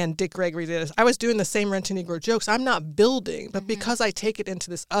and Dick Gregory did, I was doing the same Rent a Negro jokes, I'm not building. But because I take it into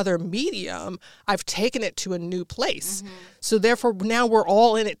this other medium, I've taken it to a new place. So therefore, now we're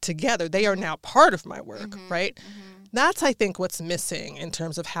all in it together. They are now part of my work, right? That's, I think, what's missing in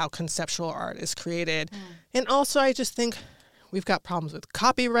terms of how conceptual art is created. And also, I just think we've got problems with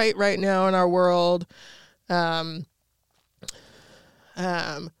copyright right now in our world.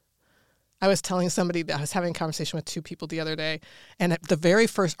 I was telling somebody that I was having a conversation with two people the other day, and at the very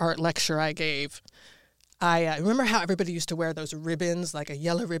first art lecture I gave, I remember how everybody used to wear those ribbons, like a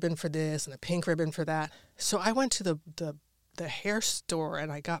yellow ribbon for this and a pink ribbon for that. So I went to the hair store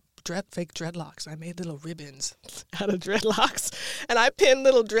and I got fake dreadlocks. I made little ribbons out of dreadlocks, and I pinned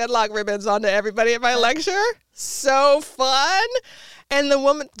little dreadlock ribbons onto everybody at my lecture. So fun. And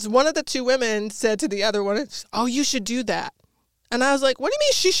one of the two women said to the other one, "Oh, you should do that." And I was like, what do you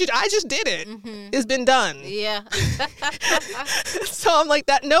mean she should? I just did it. It's been done. Yeah. So I'm like,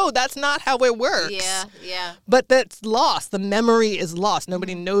 that's not how it works. Yeah. But that's lost. The memory is lost.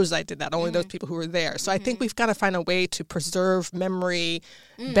 Nobody knows I did that. Only those people who were there. So I think we've got to find a way to preserve memory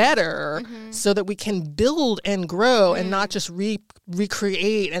better so that we can build and grow and not just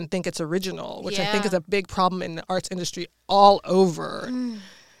recreate and think it's original, which I think is a big problem in the arts industry all over.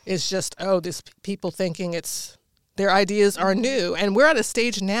 It's just, this people thinking their ideas are new. And we're at a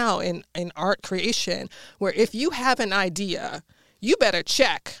stage now in art creation where if you have an idea, you better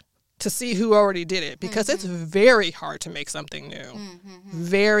check to see who already did it, because it's very hard to make something new.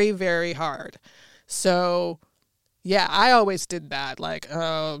 Very, very hard. So, yeah, I always did that. Like,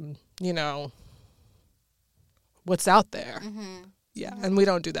 what's out there. Yeah, and we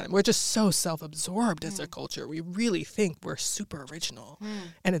don't do that. We're just so self-absorbed as a culture. We really think we're super original.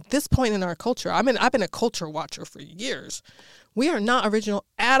 And at this point in our culture, I've been a culture watcher for years. We are not original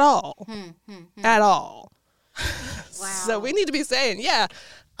at all. At all. Wow. So we need to be saying,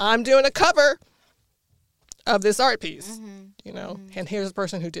 I'm doing a cover of this art piece, and here's the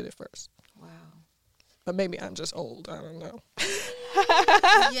person who did it first. Wow. But maybe I'm just old. I don't know.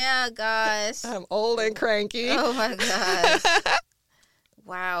 Yeah, gosh. I'm old and cranky. Oh, my gosh.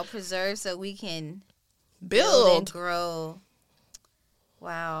 Wow, preserve so we can build and grow.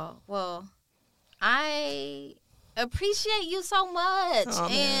 Wow. Well, I appreciate you so much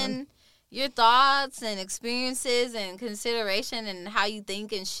and your thoughts and experiences and consideration and how you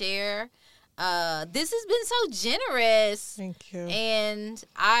think and share. This has been so generous. Thank you. And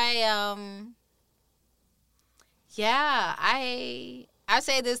I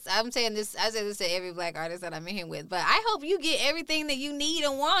say this to every Black artist that I'm in here with, but I hope you get everything that you need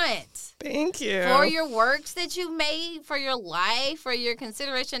and want. Thank you. For your works that you made, for your life, for your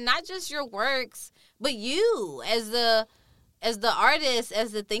consideration, not just your works, but you as the artist,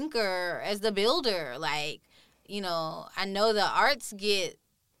 as the thinker, as the builder. Like, I know the artworks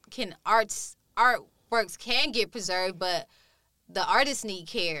can get preserved, but the artists need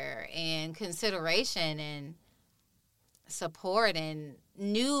care and consideration and support and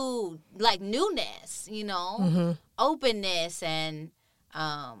newness, openness and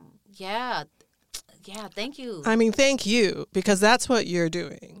thank you. I mean, thank you, because that's what you're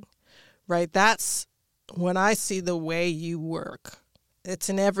doing, right? That's when I see the way you work. It's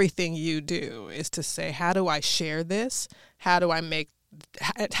in everything you do is to say, how do I share this? How do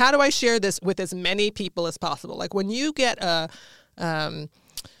I share this with as many people as possible? Like when you get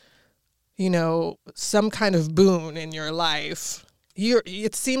some kind of boon in your life,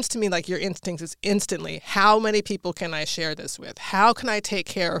 it seems to me like your instinct is instantly, how many people can I share this with? How can I take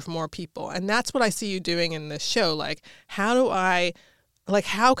care of more people? And that's what I see you doing in this show. Like, how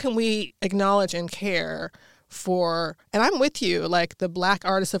can we acknowledge and care for, and I'm with you, like the Black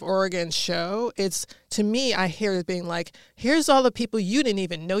Artists of Oregon show, it's, to me, I hear it being like, here's all the people you didn't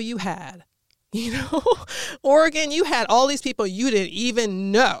even know you had. Oregon, you had all these people you didn't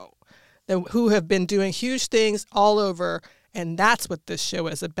even know who have been doing huge things all over, and that's what this show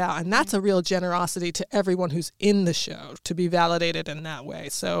is about. And that's a real generosity to everyone who's in the show to be validated in that way.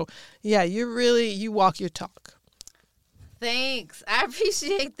 So, yeah, you walk your talk. Thanks. I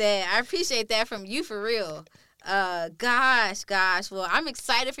appreciate that. I appreciate that from you for real. Gosh. Well, I'm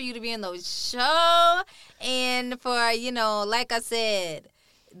excited for you to be in the show and for, like I said,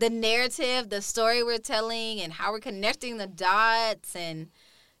 the narrative, the story we're telling and how we're connecting the dots and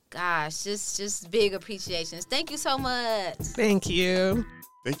gosh, just big appreciations. Thank you so much. Thank you.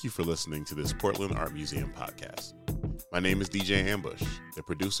 Thank you for listening to this Portland Art Museum podcast. My name is DJ Ambush, the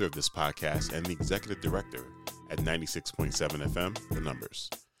producer of this podcast and the executive director at 96.7 FM, The Numberz,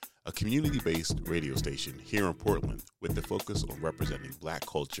 a community-based radio station here in Portland with the focus on representing Black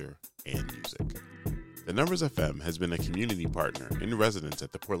culture and music. The Numberz FM has been a community partner in residence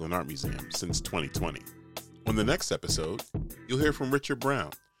at the Portland Art Museum since 2020. On the next episode, you'll hear from Richard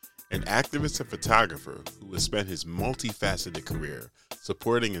Brown, an activist and photographer who has spent his multifaceted career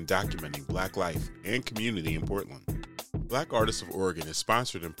supporting and documenting Black life and community in Portland. Black Artists of Oregon is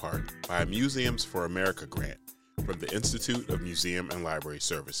sponsored in part by a Museums for America grant from the Institute of Museum and Library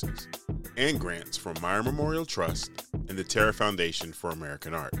Services, and grants from Meyer Memorial Trust and the Terra Foundation for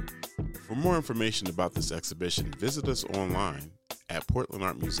American Art. For more information about this exhibition, visit us online at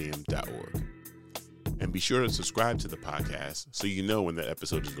portlandartmuseum.org. And be sure to subscribe to the podcast so you know when that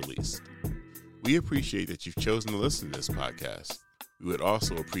episode is released. We appreciate that you've chosen to listen to this podcast. We would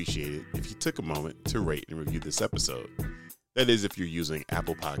also appreciate it if you took a moment to rate and review this episode. That is if you're using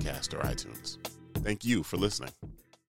Apple Podcasts or iTunes. Thank you for listening.